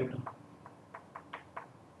it's a solitron.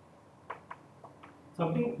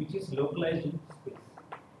 Something which is localized in space,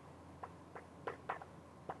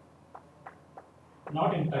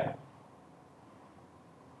 not in time.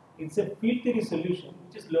 It's a field theory solution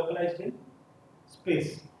which is localized in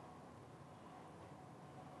space.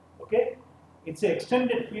 Okay? It's an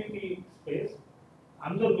extended field theory space.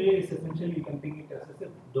 Another way is essentially you can think it as a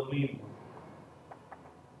domain.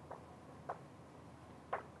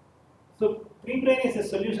 So 3-brane is a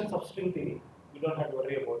solution of string theory. You don't have to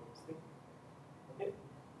worry about this thing. Okay?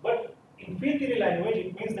 But in field theory language,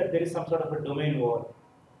 it means that there is some sort of a domain wall.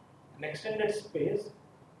 an extended space,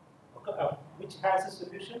 okay, which has a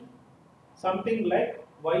solution something like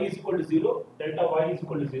y is equal to 0, delta y is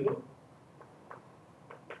equal to 0,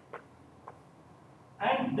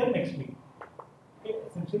 and then next week. Okay,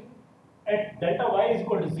 essentially, at delta y is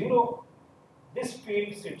equal to 0, this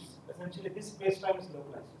field sits. Essentially, this space-time is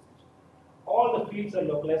localized. All the fields are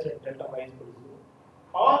localized at delta y is equal to 0,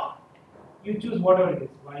 or you choose whatever it is,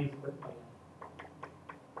 y is equal to pi r.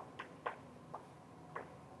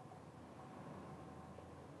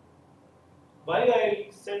 Why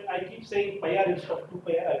I keep saying pi r instead of 2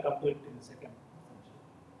 pi r, I'll come to it in a second.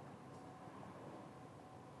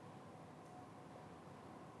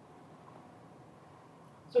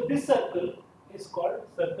 So this circle is called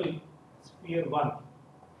circle sphere 1.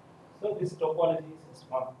 So this topology is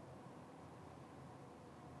S1.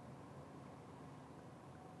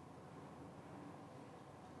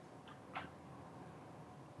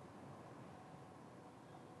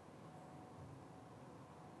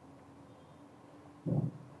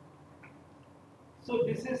 So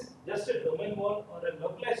this is just a domain wall or a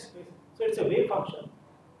localized space. So it's a wave function.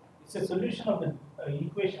 It's a solution of the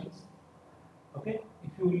equations. Okay.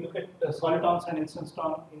 If you look at solitons and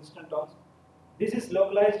instantons, this is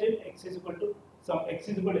localized in x is equal to some x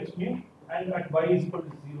is equal to x mu and at y is equal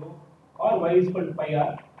to 0 or y is equal to pi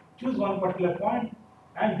r. Choose one particular point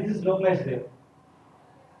and this is localized there.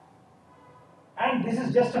 And this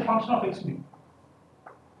is just a function of x mu.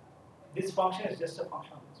 This function is just a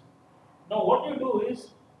function of x mu. Now what you do is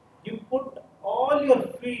you put all your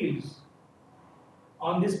fields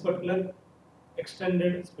on this particular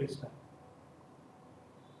extended spacetime.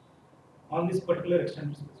 On this particular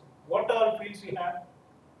extended space. What are fields you have?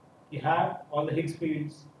 You have all the Higgs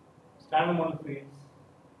fields, standard model fields,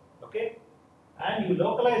 okay? And you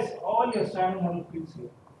localize all your standard model fields here.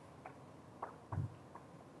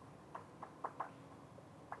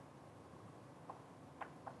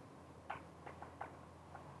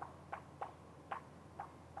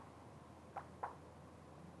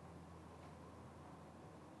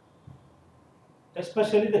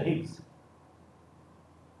 Especially the Higgs.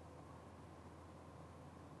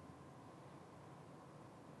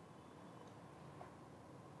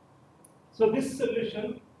 So this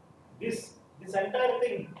solution, this entire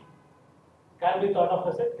thing can be thought of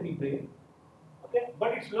as a 3-plane, okay?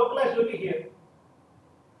 But it's localized only here.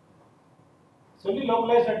 It's only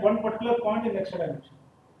localized at one particular point in the extra dimension.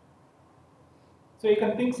 So you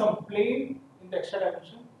can think some plane in the extra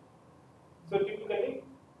dimension. So typically,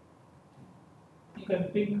 you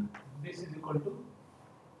can think this is equal to.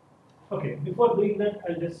 Okay, before doing that,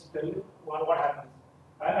 I'll just tell you what happens.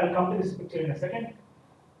 I'll come to this picture in a second.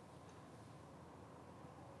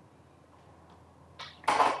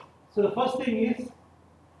 So the first thing is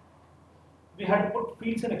we had to put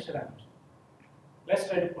fields in extra dimension. Let's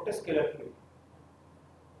try to put a scalar field.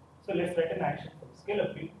 So let's write an action for the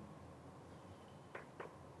scalar field.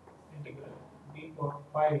 Integral d power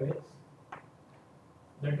 5x,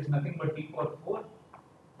 that is nothing but d power 4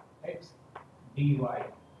 x dy.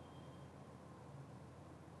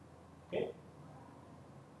 Okay.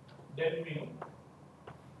 Del mu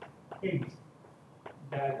Higgs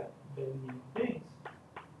dagger del mu Higgs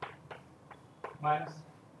minus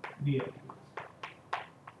df.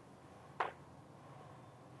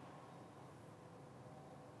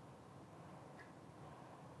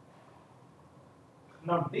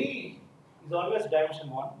 Now d is always dimension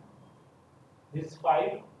 1. This is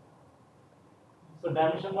 5. So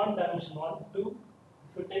dimension 1, 2.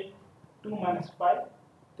 If you take 2 minus 5,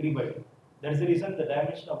 3 by 2. That is the reason the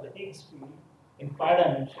dimension of the Higgs field in 5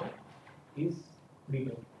 dimension is 3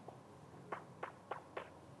 by 2.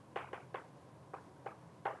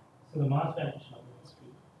 So the mass dimension of the Higgs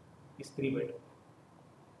field is 3 by 2.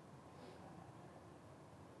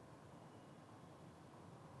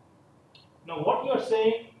 Now what you are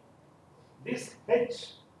saying, this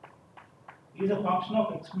h is a function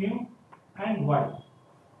of x mu and y.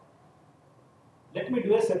 Let me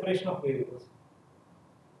do a separation of variables.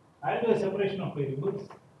 I will do a separation of variables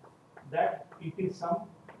that it is some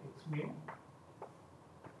x mu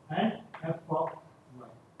and f of y.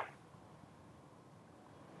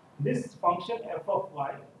 This function f of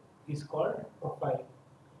y is called profile.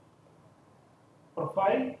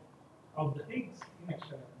 Profile of the Higgs in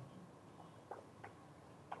extra dimension.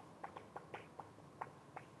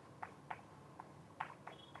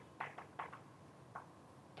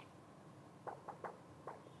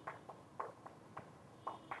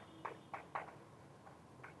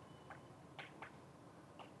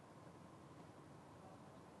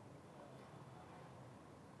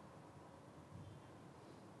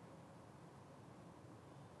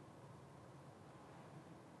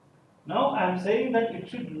 Now I am saying that it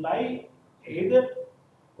should lie either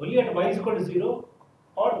only at y is equal to 0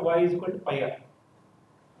 or y is equal to pi r.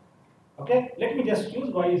 Okay, let me just choose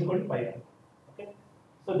y is equal to pi r. Okay,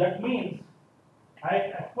 so that means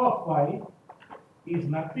f of y is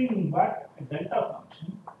nothing but a delta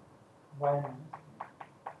function y minus.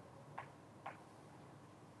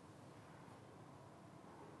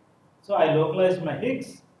 So I localized my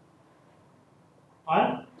Higgs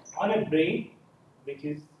on a brane which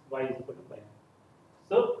is y is equal to pi r.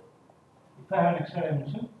 So if I have an extra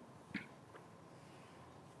dimension,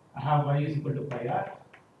 I have y is equal to pi r,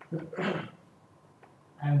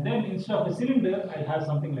 and then instead of a cylinder, I have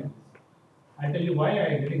something like this. I'll tell you why I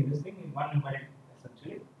am getting this thing in one numeric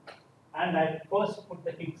essentially, and I first put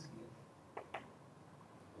the Higgs here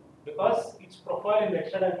because its profile in the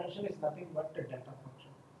extra dimension is nothing but a delta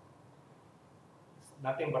function. It's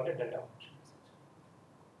nothing but a delta function.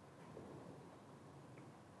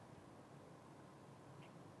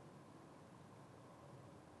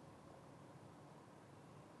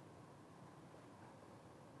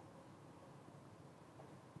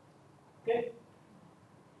 Okay.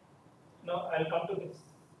 Now I'll come to this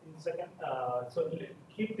in a second. So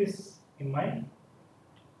keep this in mind.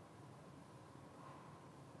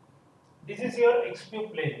 This is your x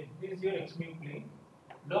cube plane. This is your x cube plane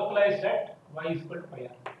localized at y is equal to pi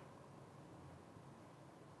r.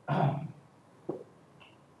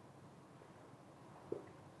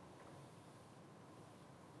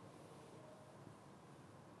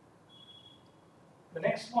 The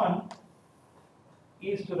next one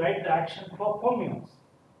is to write the action for fermions.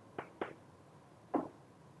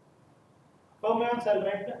 Fermions, I'll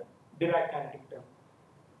write the Dirac kinetic term.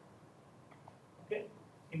 Okay,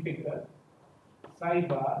 integral psi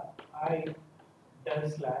bar I del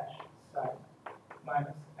slash psi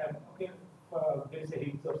minus m. Okay, there is a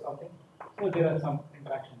Higgs or something, so there are some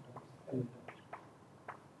interaction terms.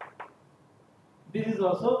 This is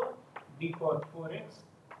also d power 4x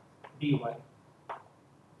dy.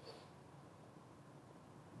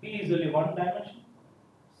 D is only one dimension,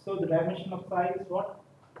 so the dimension of psi is what?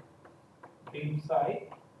 Dim psi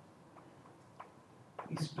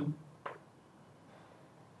is 2.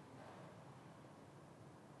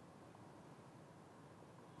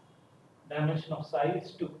 Dimension of psi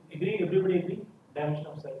is 2. Agree? Everybody agree? Dimension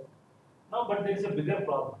of psi. Now, but there is a bigger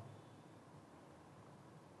problem.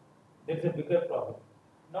 There is a bigger problem.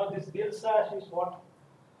 Now, this del slash is what?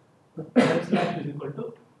 Del slash is equal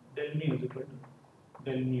to del mu is equal to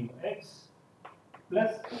del mu x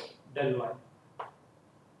plus del y.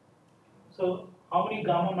 So, how many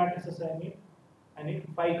gamma matrices I need? I need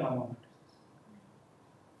 5 gamma matrices.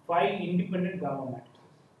 5 independent gamma matrices.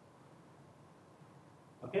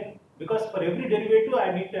 Okay? Because for every derivative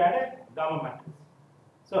I need to add a gamma matrix.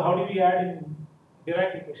 So, how do we add in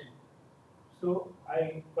Dirac equation? So,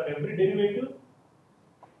 for every derivative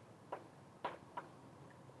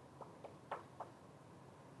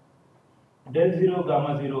del 0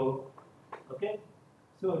 gamma 0. Okay?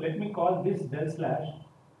 So, let me call this del slash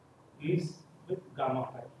is with gamma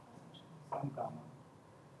 5, some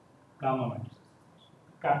gamma matrices,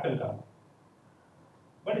 capital gamma.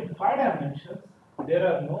 But in 5 dimensions, there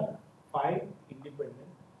are no 5 independent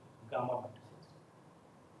gamma matrices.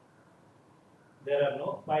 There are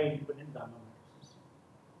no 5 independent gamma matrices.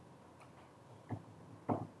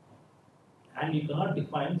 And you cannot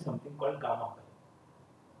define something called gamma 5.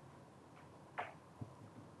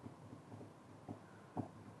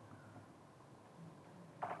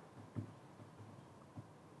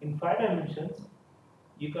 In 5 dimensions,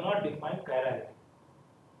 you cannot define chirality.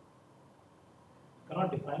 You cannot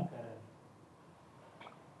define chirality.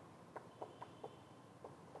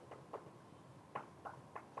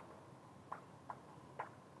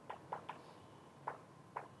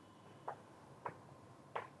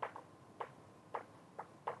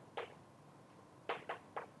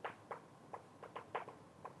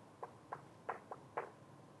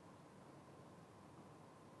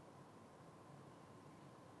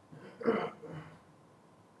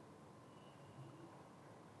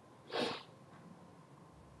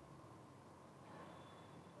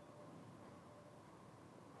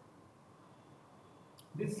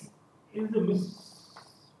 This is the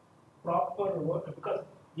proper word because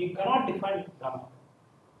you cannot define gamma.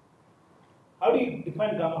 How do you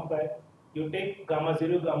define gamma 5? You take gamma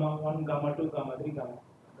 0, gamma 1, gamma 2, gamma 3, gamma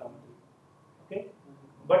 3. Okay?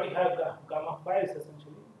 But you have gamma 5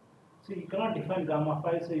 essentially. So you cannot define gamma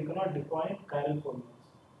 5, so you cannot define chiral fermions.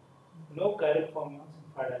 No chiral fermions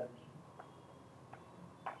in 5 dimensions.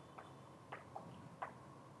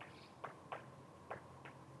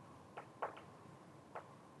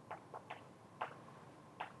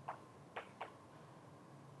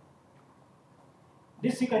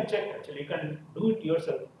 This you can check actually. You can do it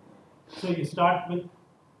yourself. So you start with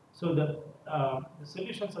the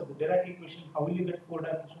solutions of the Dirac equation. How will you get 4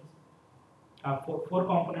 dimensions? Four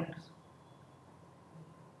components.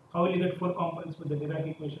 How will you get 4 components with the Dirac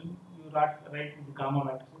equation? You write with the gamma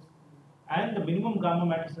matrices, and the minimum gamma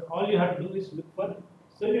matrices. All you have to do is look for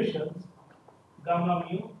solutions. Gamma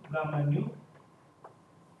mu,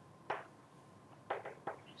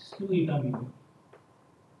 2 eta mu.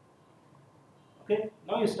 Okay.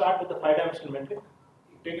 Now you start with the 5-dimensional metric.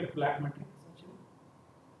 You take a flat metric essentially.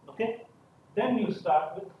 Okay. Then you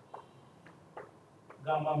start with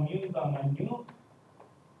gamma mu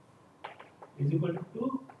is equal to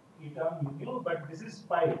 2 eta mu, but this is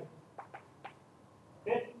 5.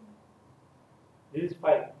 Okay. This is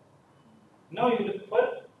 5. Now you look for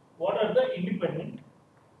what are the independent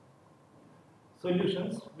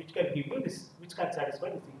solutions which can give you this, which can satisfy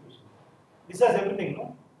this equation. This has everything,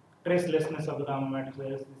 no? Tracelessness of the gamma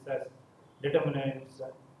matrices, this has determinants,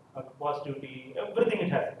 positivity, everything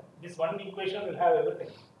it has. This one equation will have everything.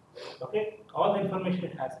 Okay? All the information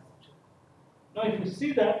it has. Now if you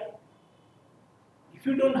see that, if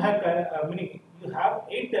you don't have, you have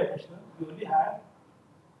 8-dimensional, you only have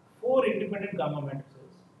 4 independent gamma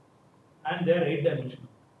matrices, and they are 8-dimensional.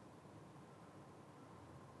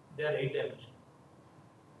 They are 8-dimensional.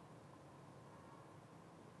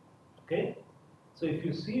 Okay? So if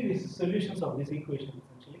you see these solutions of this equation,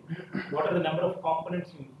 essentially, what are the number of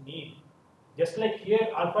components you need? Just like here,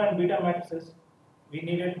 alpha and beta matrices, we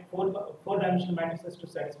needed 4-dimensional matrices to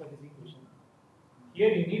satisfy this equation. Here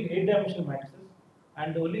you need 8-dimensional matrices,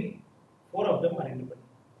 and only 4 of them are independent.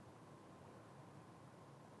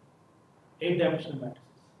 8-dimensional matrices.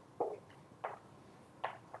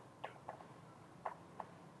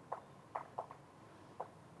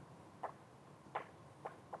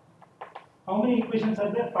 How many equations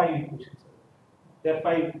are there? 5 equations. There are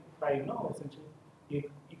 5, no, essentially. You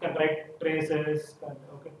can write traces,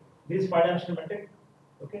 okay. This is 5-dimensional matrix,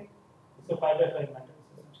 okay. It's a 5 by 5 matrix,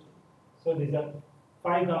 essentially. So these are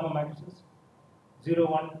 5 gamma matrices,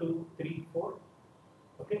 0, 1, 2, 3, 4,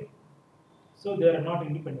 okay. So they are not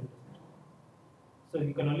independent. So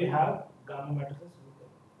you can only have gamma matrices with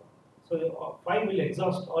them. So 5 will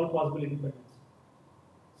exhaust all possible independence.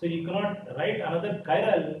 So you cannot write another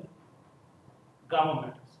chiral gamma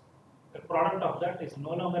matrix. The product of that is no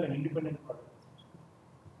longer an independent product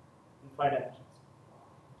in 5 dimensions.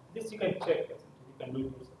 This you can check, you can do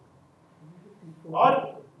it yourself.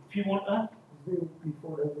 Or if you want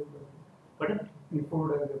P4 diagram. pardon? P4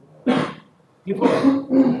 diagram. P4.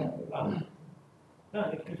 No,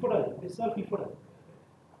 P4. This is all P4.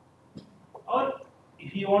 Or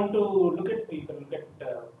if you want to look at, you can look at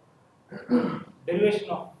derivation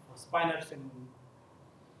of spinors in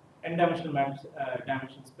n-dimensional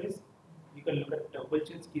dimension space. You can look at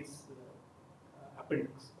Polchinski's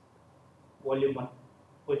appendix, volume 1.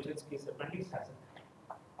 Polchinski's appendix has it.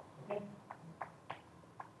 Okay.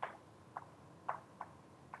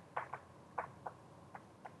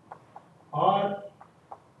 Or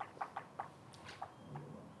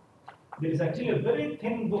there is actually a very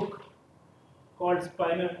thin book called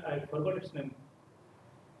Spinor. I forgot its name.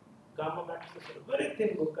 Gamma matrices. A very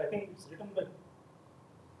thin book. I think it's written by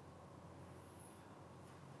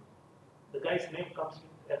the guy's name comes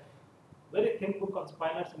with F. Very thin book on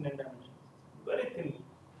spinors in n dimensions. Very thin book.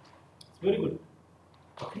 It's very good.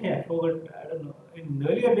 Okay, I forgot. I don't know. In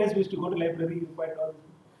earlier days, we used to go to library. You find all.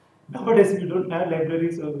 Nowadays, we don't have library,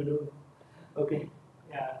 so we don't. Okay.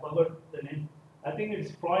 Yeah, I forgot the name. I think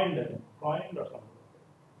it's Freund or something.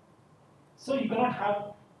 So you cannot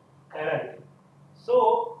have chirality.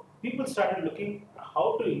 So people started looking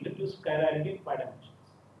how to introduce chirality in 5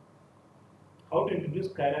 dimensions. How to introduce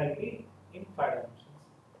chirality in 5 dimensions.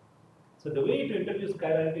 So the way to introduce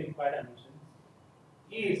chirality in 5 dimensions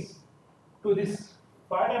is to this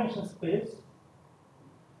 5-dimensional space,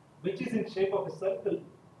 which is in shape of a circle.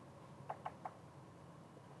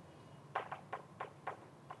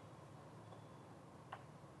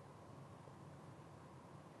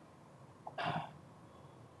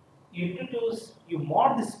 You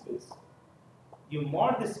mod this space. You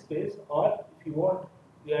mod this space, or if you want,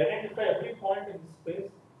 you identify every point in this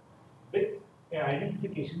space with an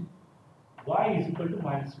identification y is equal to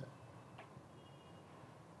 -1.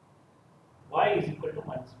 Y is equal to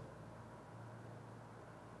 -1.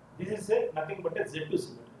 This is nothing but a Z2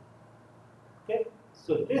 symmetry. Okay,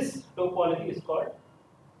 so this topology is called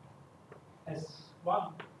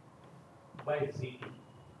S1 by Z2.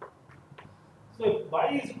 So if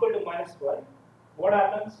y is equal to -1, what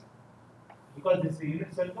happens? Because this is a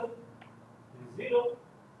unit circle, this is 0.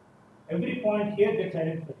 Every point here gets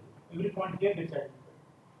identified. Every point here gets identified.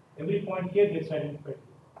 Every point here gets identified.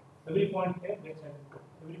 Every point here gets identified.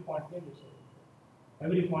 Every point here gets identified.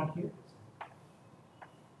 Every point here.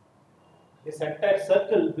 This entire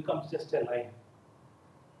circle becomes just a line.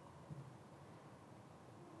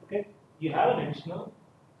 Okay, you have an additional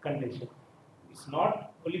condition. It's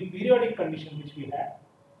not only periodic condition which we have.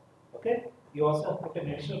 Okay, you also have put an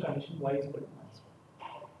additional condition y is equal to minus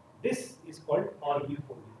 1. This is called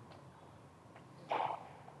orbifolding.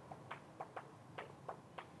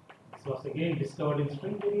 This was again discovered in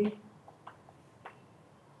string theory.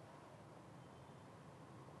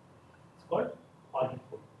 It's called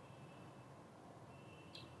orbifolding.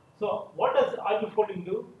 So, what does orbifolding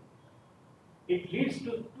do? It leads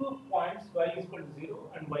to 2 points y is equal to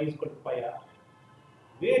 0 and y is equal to pi r,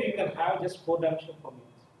 where you can have just 4-dimensional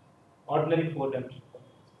formulas, ordinary 4-dimensional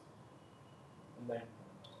formulas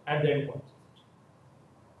at the endpoints.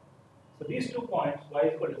 So these 2 points y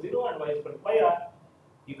is equal to 0 and y is equal to pi r,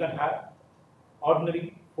 you can have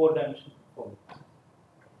ordinary 4-dimensional formulas,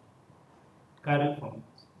 chiral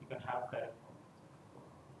formulas. You can have chiral formulas.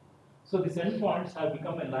 So these endpoints have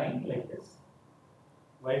become a line like this,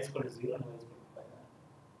 y is equal to 0 and y is equal to pi r.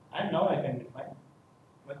 And now I can define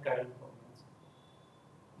my chiral formulas.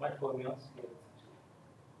 My formulas here.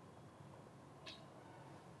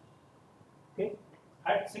 Okay.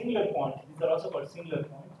 At singular points, these are also called singular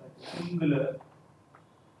points. At singular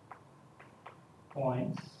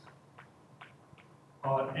points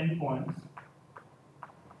or endpoints,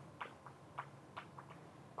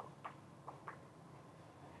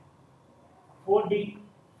 (4D)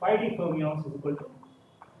 5D fermions is equal to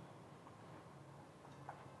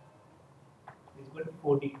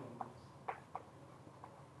 4D formulas.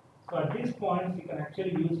 So at these points, you can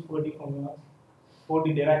actually use 4D formulas,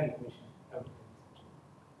 4D Dirac equation.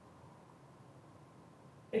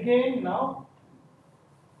 Again, now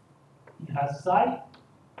you have psi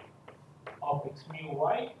of x mu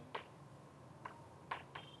y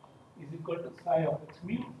is equal to psi of x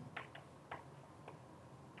mu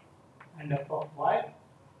and f of y,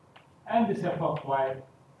 and this f of y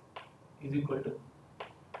is equal to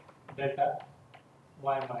delta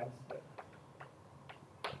y minus delta.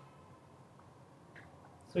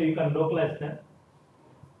 So you can localize them.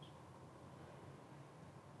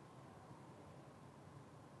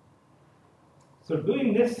 So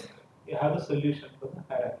doing this, you have a solution for the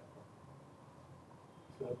hierarchy.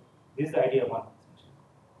 So this is the idea one.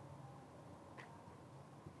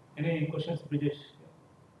 Any questions, Brijesh?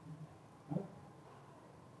 Huh?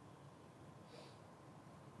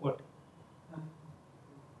 What?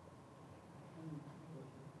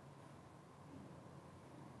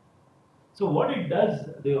 So what it does,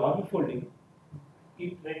 the orbifolding,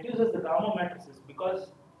 it reduces the gamma matrices because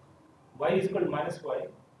y is equal to minus y.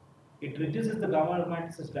 It reduces the gamma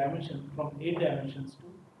matrices dimension from 8 dimensions to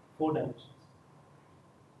 4 dimensions.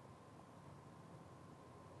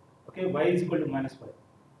 Okay, y is equal to minus y.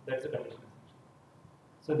 That's the condition.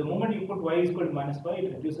 So the moment you put y is equal to minus y,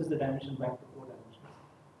 it reduces the dimension back to 4 dimensions.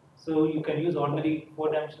 So you can use ordinary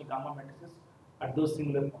 4-dimensional gamma matrices at those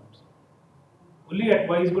singular points. Only at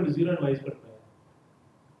y is equal to 0 and y is equal to pi.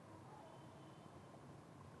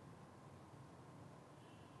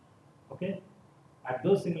 Okay? At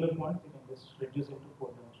those singular points, you can just reduce it to 4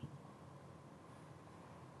 dimensions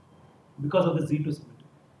because of the Z2 symmetry.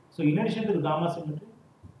 So in addition to the gamma symmetry,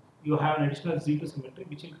 you have an additional Z2 symmetry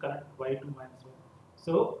which will connect y to minus y.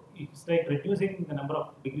 So it's like reducing the number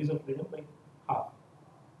of degrees of freedom by half.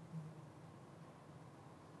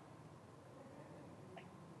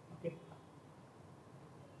 Okay.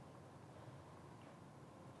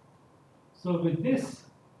 So with this,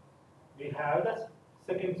 we have the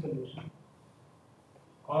second solution,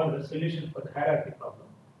 or the solution for the hierarchy problem,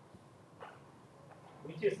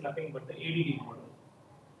 which is nothing but the ADD model.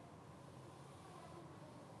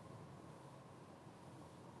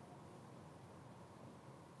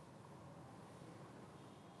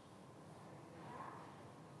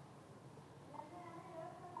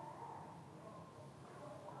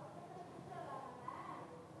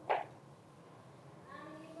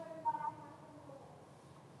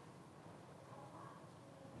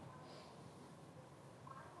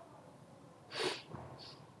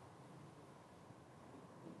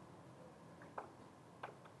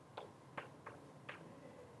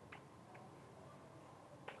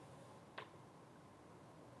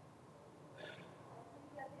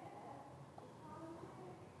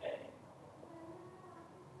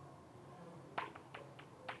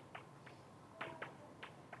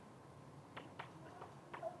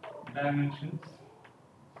 Dimensions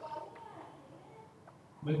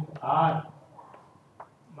with R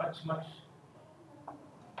much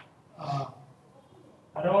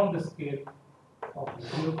around the scale of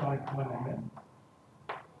 0.1 mm,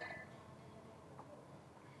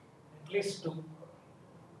 at least 2.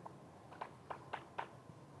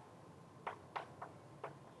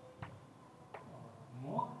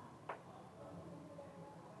 More,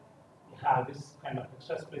 you have this kind of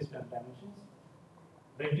extra space and dimensions,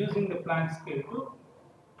 reducing the Planck scale to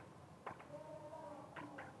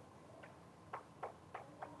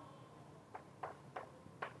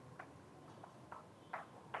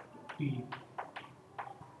T.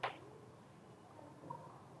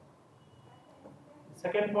 The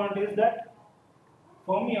second point is that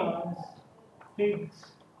fermions,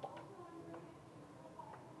 Higgs,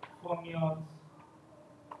 fermions,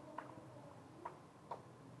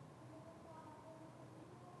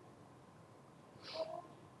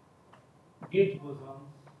 gauge bosons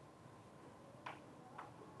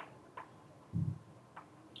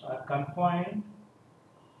are confined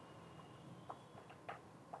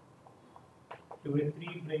to a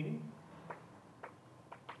 3-brane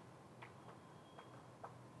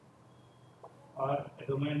or a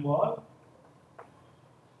domain wall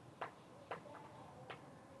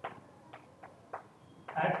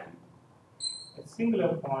at a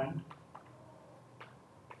singular point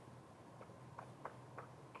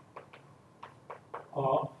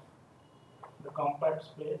of the compact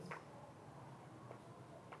space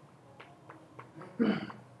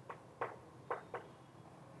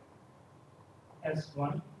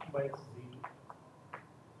S1 by S0.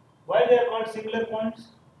 Why they are called singular points?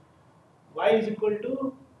 Y is equal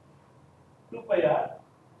to 2 pi r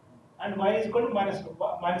and y is equal to minus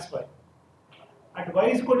y. At y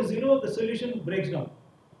is equal to 0, the solution breaks down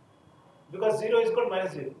because 0 is equal to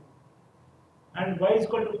minus 0. And y is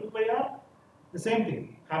equal to 2 pi r, the same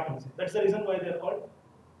thing happens. That's the reason why they are called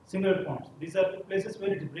singular points. These are the places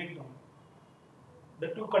where it breaks down. The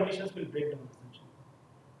two conditions will break down essentially.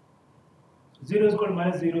 0 is equal to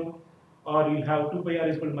minus 0, or you have 2 pi r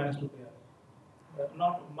is equal to minus 2 pi r.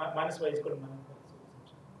 Not minus y is equal to minus y.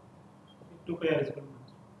 So 2 pi r is equal to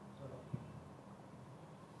minus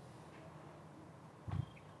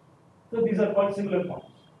 1. So these are called singular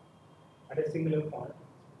points at a singular point.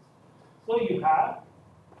 So you have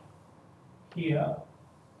here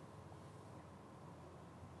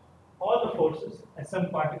all the forces, SM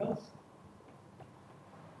particles,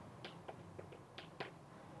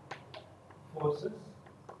 forces,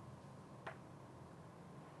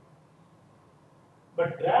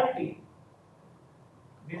 but gravity,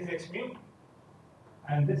 this is x mu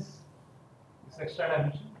and this is extra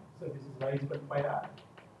dimension. So this is y is equal to pi r,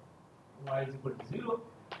 y is equal to 0.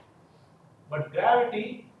 But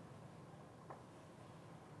gravity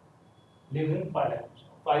lives in 5 dimensions,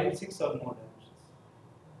 5, 6 or more dimensions.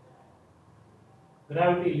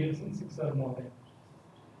 Gravity lives in 6 or more dimensions.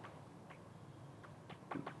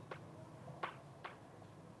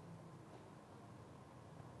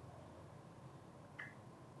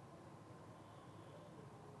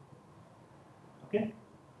 Okay.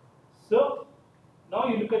 So now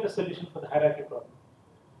you look at the solution for the hierarchy problem.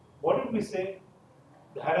 What did we say?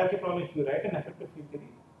 The hierarchy problem, if you write an effective field theory,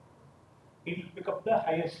 it will pick up the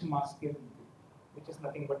highest mass scale in theory, which is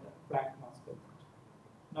nothing but the Planck mass scale.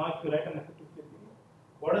 Now, if you write an effective field theory,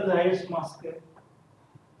 what is the highest mass scale?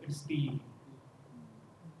 It's T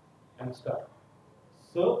M star.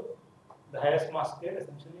 So, the highest mass scale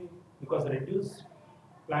essentially, because the reduced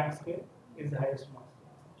Planck scale is the highest mass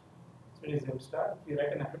scale. So, it is M star. If you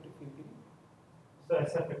write an effective field theory, so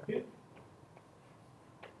S effective.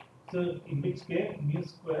 So, in which case mu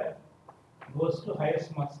square goes to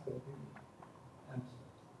highest mass scale.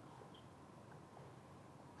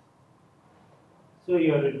 So,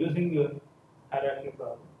 you are reducing your hierarchy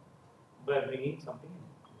problem by bringing something in.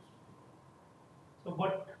 So,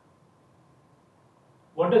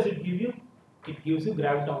 what does it give you? It gives you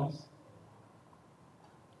gravitons.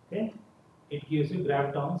 Okay, it gives you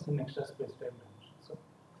gravitons in extra space-time dimension.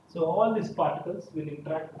 So all these particles will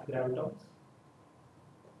interact with gravitons.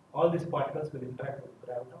 All these particles will interact with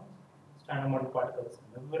gravitons. Standard model particles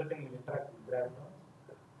and everything will interact with gravitons,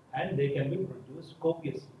 and they can be produced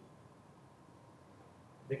copiously.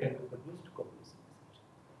 They can be produced copiously.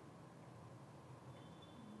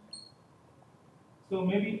 So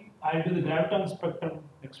maybe I'll do the graviton spectrum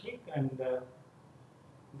next week, and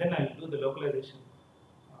then I'll do the localization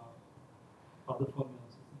of the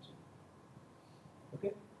fermions.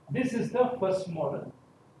 Okay, this is the first model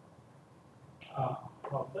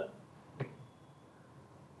of the.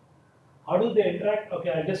 How do they interact?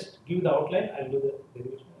 Okay, I'll just give the outline. I'll do the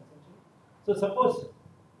derivation essentially. So suppose.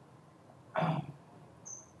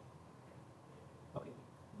 Okay,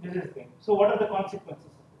 this is the thing. So what are the consequences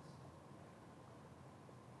of this?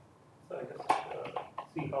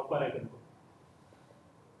 see how far I can go.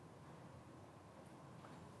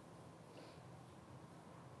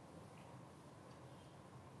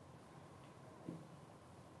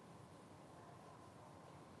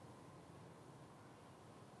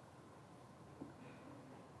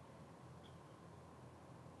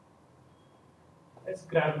 As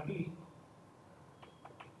gravity,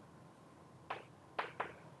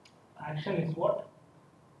 action is what?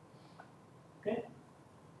 Okay,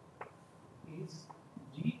 is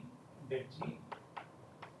G, det G,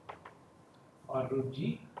 or root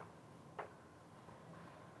G,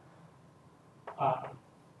 R.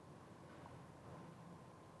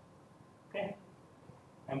 Okay,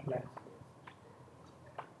 M Planck square.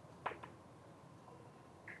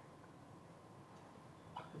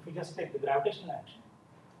 If we just take the gravitational action,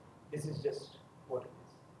 this is just what it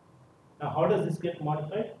is. Now, how does this get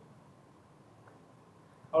modified?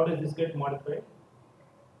 How does this get modified?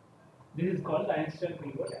 This is called the Einstein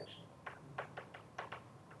reward action.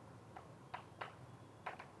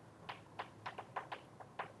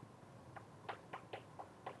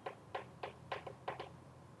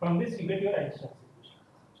 From this, you get your Einstein's equation.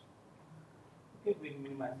 Okay, we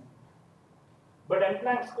minimize it. But M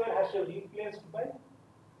Planck square has to be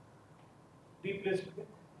replaced with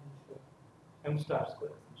M star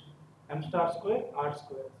square. M star square, R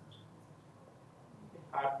square.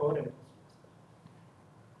 R power M plus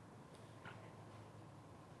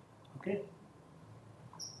square. Okay.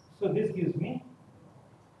 So this gives me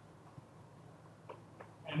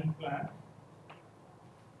M Planck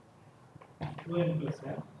 2n plus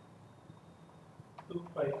m 2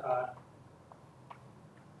 pi r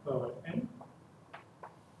power n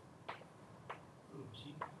root g.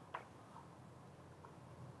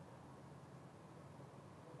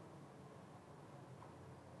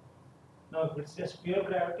 Now, if it's just pure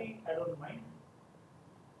gravity, I don't mind.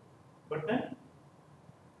 But then,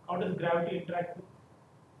 how does gravity interact with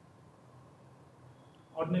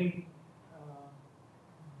ordinary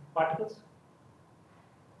particles?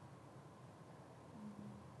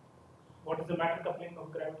 What is the matter coupling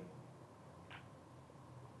of gravity?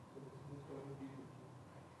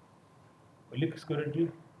 Will square root G?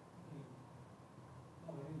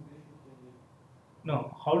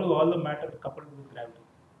 No. How do all the matter coupled with gravity?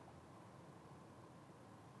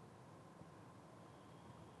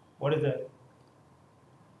 What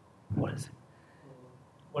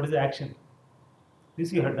is the action?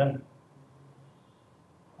 This you have done.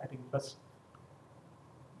 I think first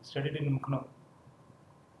studied in Mukno.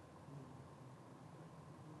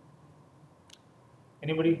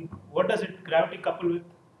 Anybody? What does it gravity couple with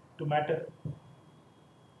to matter?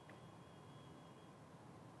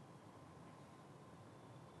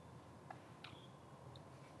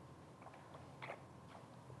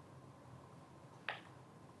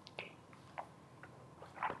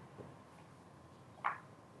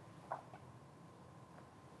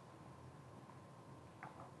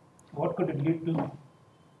 What could it lead to?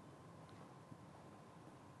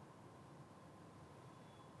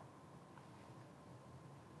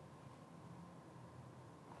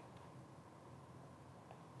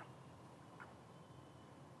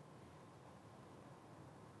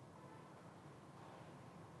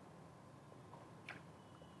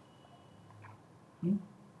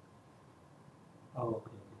 Oh,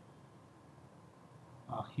 okay.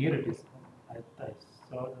 Here it is. I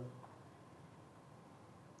saw the.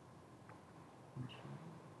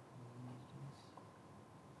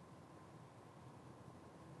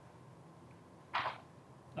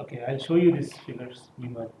 Okay, I'll show you these figures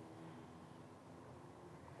meanwhile.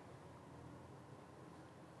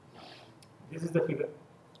 This is the figure.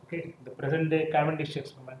 Okay, the present day Cavendish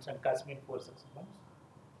experiments and Casimir force experiments.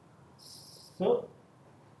 So,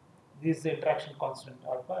 this is the interaction constant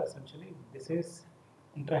alpha. Essentially, this is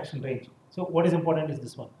interaction range. So, what is important is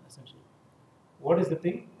this one essentially. What is the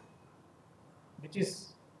thing which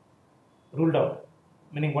is ruled out?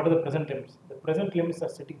 Meaning, what are the present limits? The present limits are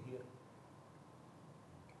sitting here.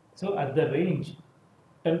 So, at the range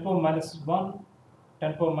 10 power minus 1,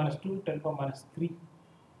 10 power minus 2, 10 power minus 3.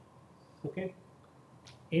 Okay,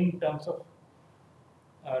 in terms of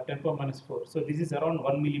 10 power minus 4. So, this is around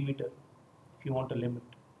 1 millimeter if you want to limit.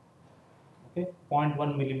 Okay,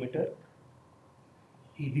 0.1 millimeter.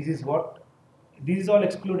 This is what, this is all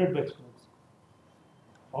excluded by experiments.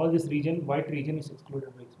 All this region, white region is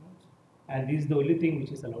excluded by experiments, and this is the only thing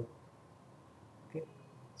which is allowed. Okay,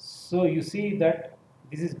 so you see that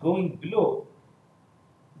this is going below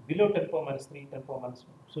 10 power minus 3, 10 power minus 1.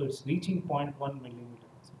 So it's reaching 0.1 millimeter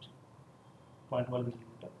essentially, 0.1 millimeter.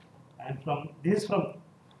 And from this is from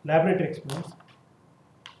laboratory experiments.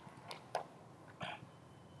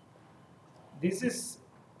 This is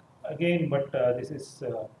again, but this is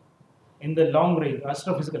in the long range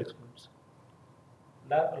astrophysical experiments.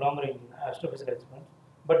 Long range astrophysical experiments,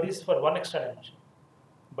 but this is for one extra dimension.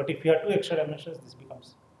 But if you have two extra dimensions, this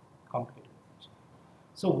becomes complicated.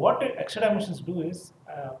 So what extra dimensions do is,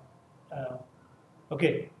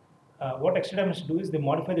 what extra dimensions do is they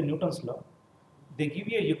modify the Newton's law. They give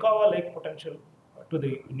you a Yukawa-like potential to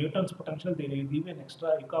the Newton's potential. They will give you an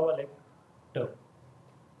extra Yukawa-like term.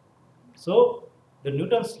 So the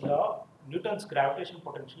Newton's law, Newton's gravitational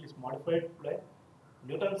potential is modified by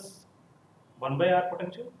Newton's 1 by r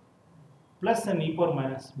potential plus an e power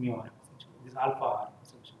minus mu r, essentially. This is alpha r,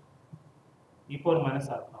 essentially. E power minus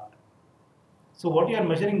alpha r. So what you are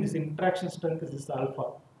measuring, this interaction strength, is this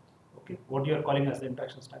alpha. Okay, what you are calling as the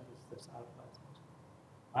interaction strength is this alpha.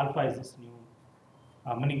 Alpha is this new,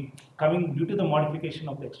 meaning coming due to the modification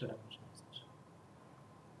of the extra dimension.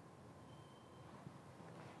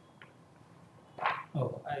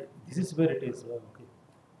 Oh, this is where it is. Okay,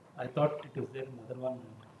 I thought it was there in the other one.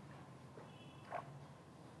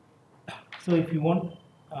 So if you want,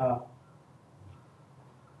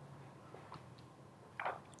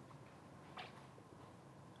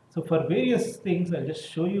 so for various things, I'll just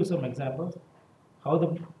show you some examples how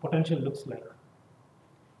the potential looks like.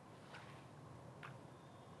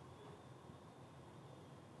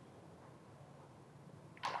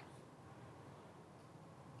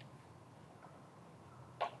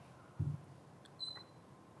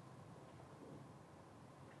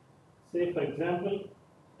 Say for example,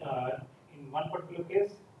 in one particular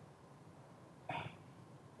case,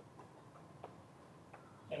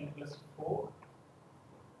 n plus 4,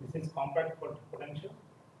 this is compact potential,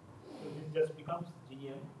 so this just becomes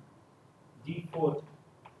Gm, G4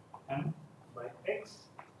 m by x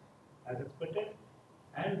as expected,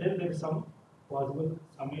 and then there is some possible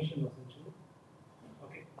summation essentially.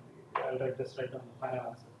 Okay, I'll just write down the final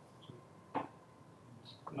answer.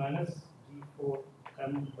 Minus G4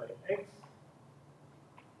 m by x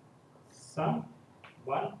sum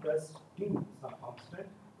 1 plus 2 some constant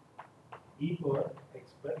e power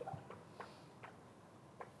x by r.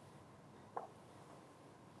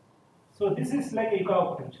 So this is like a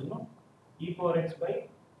Yukawa potential, no? E power minus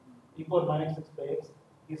x by x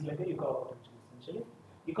is like a Yukawa potential essentially.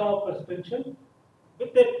 Yukawa potential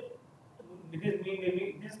with that, this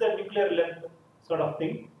is the nuclear length sort of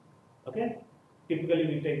thing. Okay, typically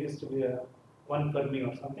we take this to be a 1 Fermi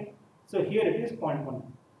or something. So here it is 0.1.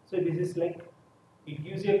 So this is like, it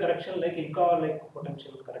gives you a correction like a Yukawa-like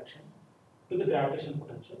potential correction to the gravitational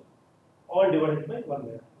potential, all divided by 1 by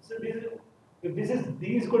r. So this is, if this is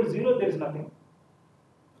d is equal to 0, there is nothing.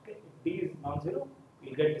 Okay, if d is non-zero,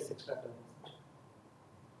 you get this extra term.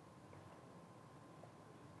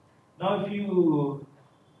 Now,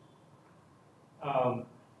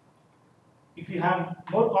 if you have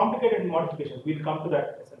more complicated modifications, we'll come to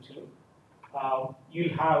that essentially.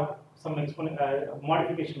 You'll have some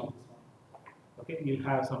modification of this one. Okay, you'll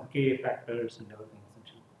have some k factors and everything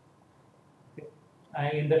essentially. Okay,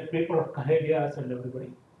 and in that paper of Kahelias and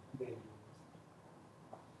everybody, they do this.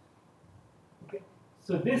 Okay,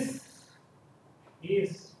 so this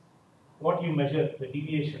is what you measure the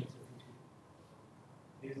deviations essentially.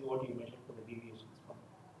 This is what you measure for the deviations from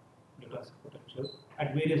Newton's potential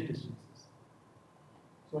at various distances.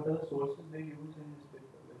 So what are the sources they use in this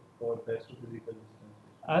paper, like for the astrophysical distance?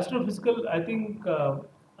 Astrophysical, I think,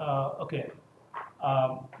 okay,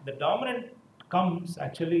 the dominant comes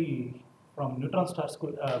actually from neutron star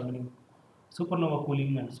school, meaning supernova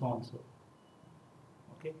cooling and so on. So,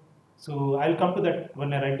 okay, so I'll come to that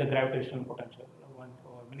when I write the gravitational potential.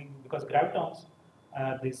 Meaning because gravitons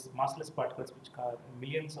are these massless particles which are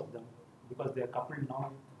millions of them, because they are coupled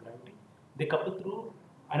now with gravity. They couple through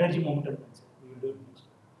energy momentum tensor. We will do it next.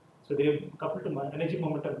 So they are coupled to energy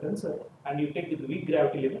momentum tensor, and you take the weak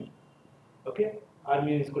gravity limit. Okay, R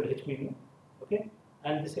mu is equal to h mu. Okay,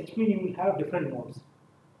 and this h mu will have different modes,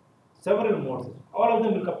 several modes. All of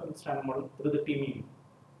them will couple to the standard model through the T mu.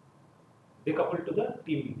 They couple to the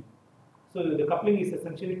T mu. So the coupling is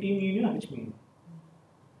essentially T mu and h mu.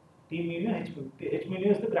 T mu, H mu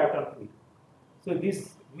is the graviton field. So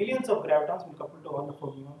these millions of gravitons will couple to all the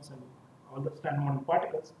fermions and all the standard model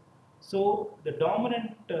particles. So the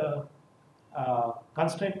dominant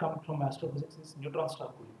constraint coming from astrophysics is neutron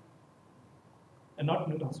star cooling, and not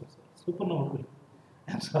neutron star, supernova cooling.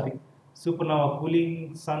 I'm sorry, supernova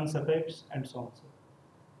cooling, sun's effects, and so on. So,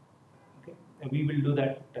 okay, and we will do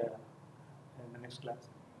that in the next class.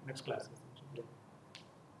 Next class, essentially.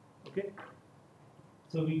 Okay,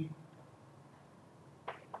 so we.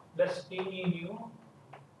 Let's T mu,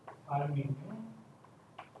 R mu.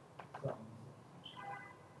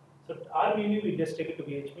 So So R mu nu we just take it to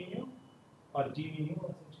be H mu nu or G mu nu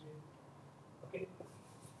essentially. Okay.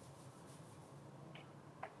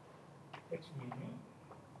 H mu nu.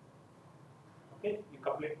 Okay, you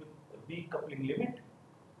couple it with B coupling limit.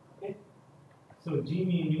 Okay. So G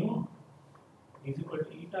mu nu is equal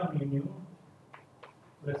to eta mu nu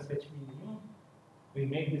plus H mu nu. We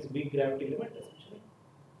make this big gravity limit essentially,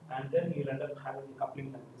 and then you'll end up having the coupling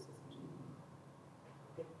like this essentially.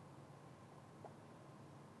 Okay.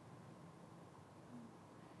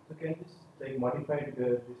 So can this like modified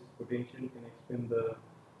this potential can explain the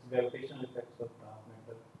gravitational effects of dark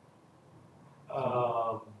matter?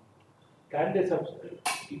 Can they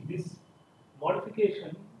this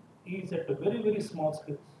modification is at a very very small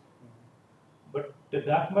scales, but the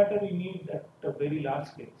dark matter we need at a very large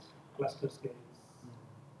scales, cluster scales.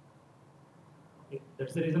 Okay.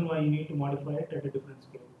 That's the reason why you need to modify it at a different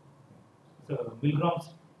scale. So Milgrom's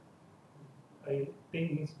I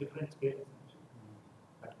think is different scales essentially,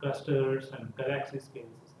 at clusters and galaxy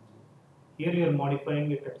scales essentially. Here you are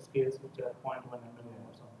modifying it at scales which are 0.1 mm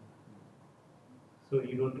or something. So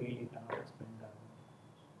you don't really cannot explain that.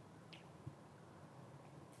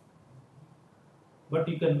 But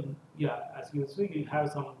you can, yeah, as you see, you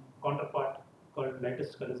have some counterpart called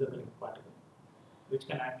lightest collision particle, which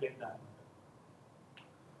can act like that.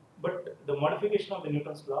 But the modification of the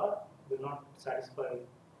Newton's law will not satisfy,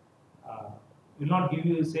 will not give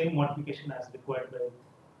you the same modification as required by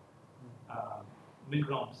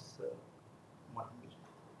Milgrom's modification.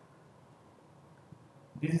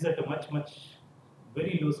 This is at a much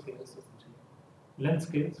very low scales essentially, length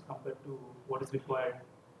scales compared to what is required.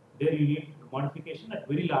 There you need modification at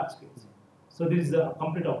very large scales. So this is the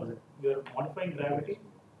complete opposite. You are modifying gravity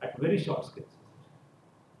at very short scales.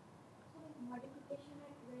 So modification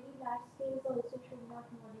at very large scales also should not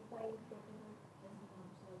modify whatever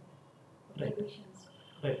Right. radiations.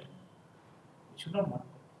 Right. It should not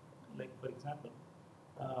modify. Like for example,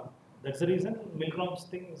 that's the reason Milgrom's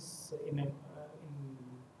thing is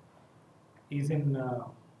in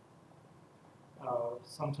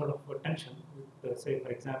some sort of a tension with, say, for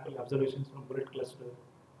example, observations from bullet cluster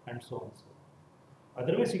and so on. So,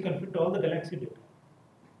 otherwise, you can fit all the galaxy data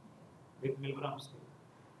with Milgrom's thing.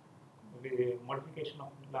 The modification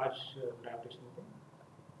of large gravitational thing,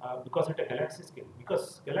 because at a galaxy scale.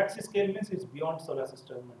 Because galaxy scale means it's beyond solar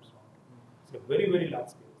system and so on. It's a very very large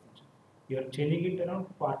scale. Essentially. You are changing it around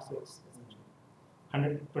parsecs, essentially,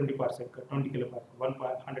 120 parsec, 20 kiloparsec,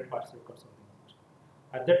 100 parsec or something.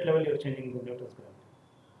 At that level, you are changing the Newton's gravity.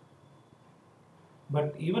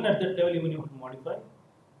 But even at that level, even you have to modify.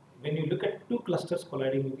 When you look at two clusters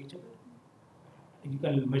colliding with each other, you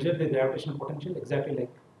can measure the gravitational potential exactly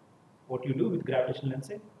like what you do with gravitational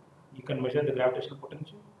lensing. You can measure the gravitational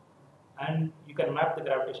potential, and you can map the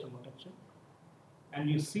gravitational potential, and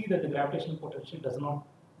you see that the gravitational potential does not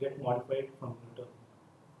get modified from Newton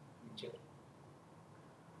each other.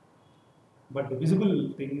 But the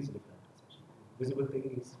visible thing is different. Visible thing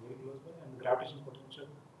is very close by, and the gravitational potential,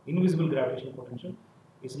 invisible gravitational potential,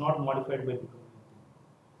 is not modified by Newton.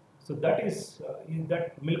 So that is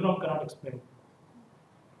that Milgrom cannot explain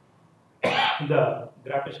the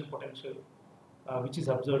gravitational potential which is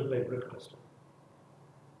observed by bullet cluster.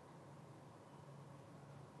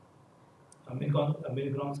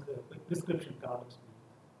 Milgrom's prescription cannot explain.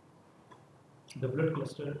 The bullet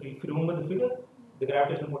cluster, if you remember the figure, the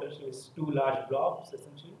gravitational potential is two large blobs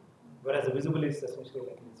essentially, whereas the visible is essentially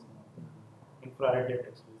like this, infrared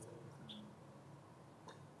detectors.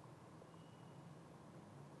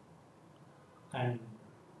 And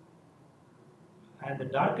the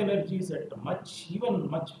dark energy is at even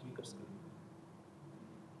much bigger scale.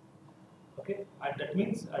 Okay, and that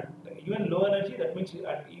means at even low energy, that means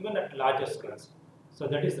even at larger scales. So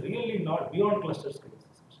that is really not beyond cluster scales.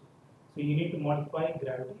 So you need to modify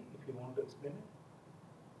gravity if you want to explain it.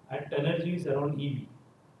 At energies around eV,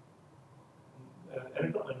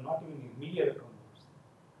 not even milli-electron volts.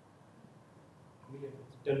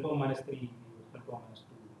 10 power minus 3 eV, 10 power minus 2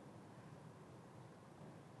 eV.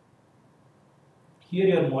 Here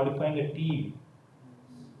you are modifying a TeV.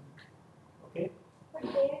 Okay. But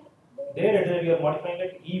There you are modifying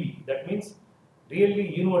at EV. That means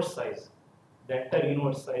really universe size. The entire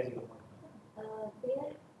universe size you are modifying.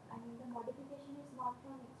 there, I mean, the modification is not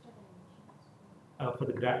from extra dimensions. For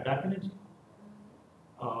the dark energy.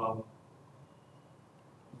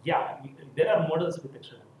 Yeah, there are models with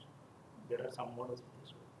extra dimension. There are some models with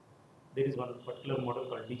extra dimension. There is one particular model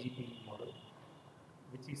called DGP model,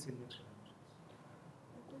 which is in extra dimensions.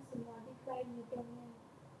 It is modified Newtonian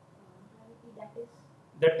gravity, that is.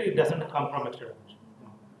 That it doesn't come from extra dimension. No.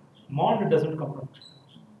 Mond doesn't come from extra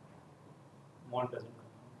dimension. Mond doesn't come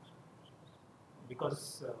from extra dimension.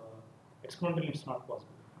 because experimentally it's not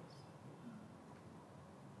possible.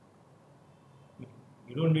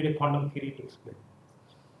 You don't need a quantum theory to explain.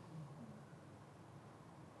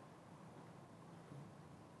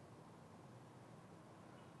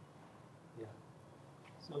 Yeah.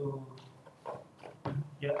 So,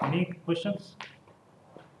 yeah. Any questions?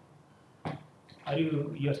 Are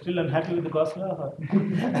you still unhappy with the Gauss law? Or?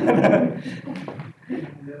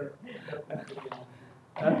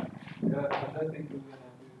 Huh?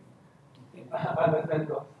 Other than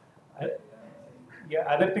Gauss. Yeah,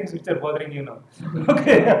 other things which are bothering you now.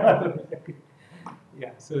 Okay.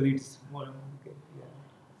 Yeah, so it's more okay.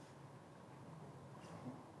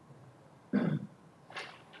 Yeah.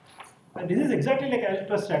 And this is exactly like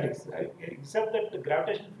electrostatics, right? Except that the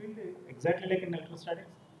gravitational field is exactly like in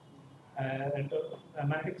electrostatics. And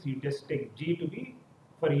mathematics, you just take G to be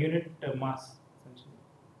for unit mass essentially,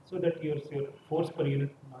 so that your force per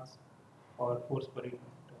unit mass or force per unit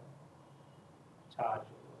charge.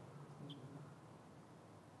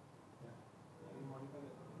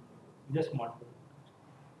 Just modify.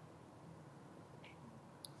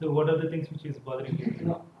 So what are the things which is bothering you?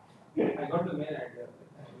 No, I got the main idea.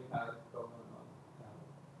 I will have problem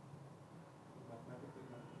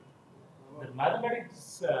on The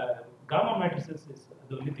mathematics, gamma matrices is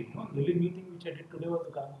the only thing. No? The only new thing which I did today was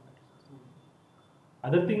the gamma matrices.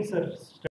 Other things are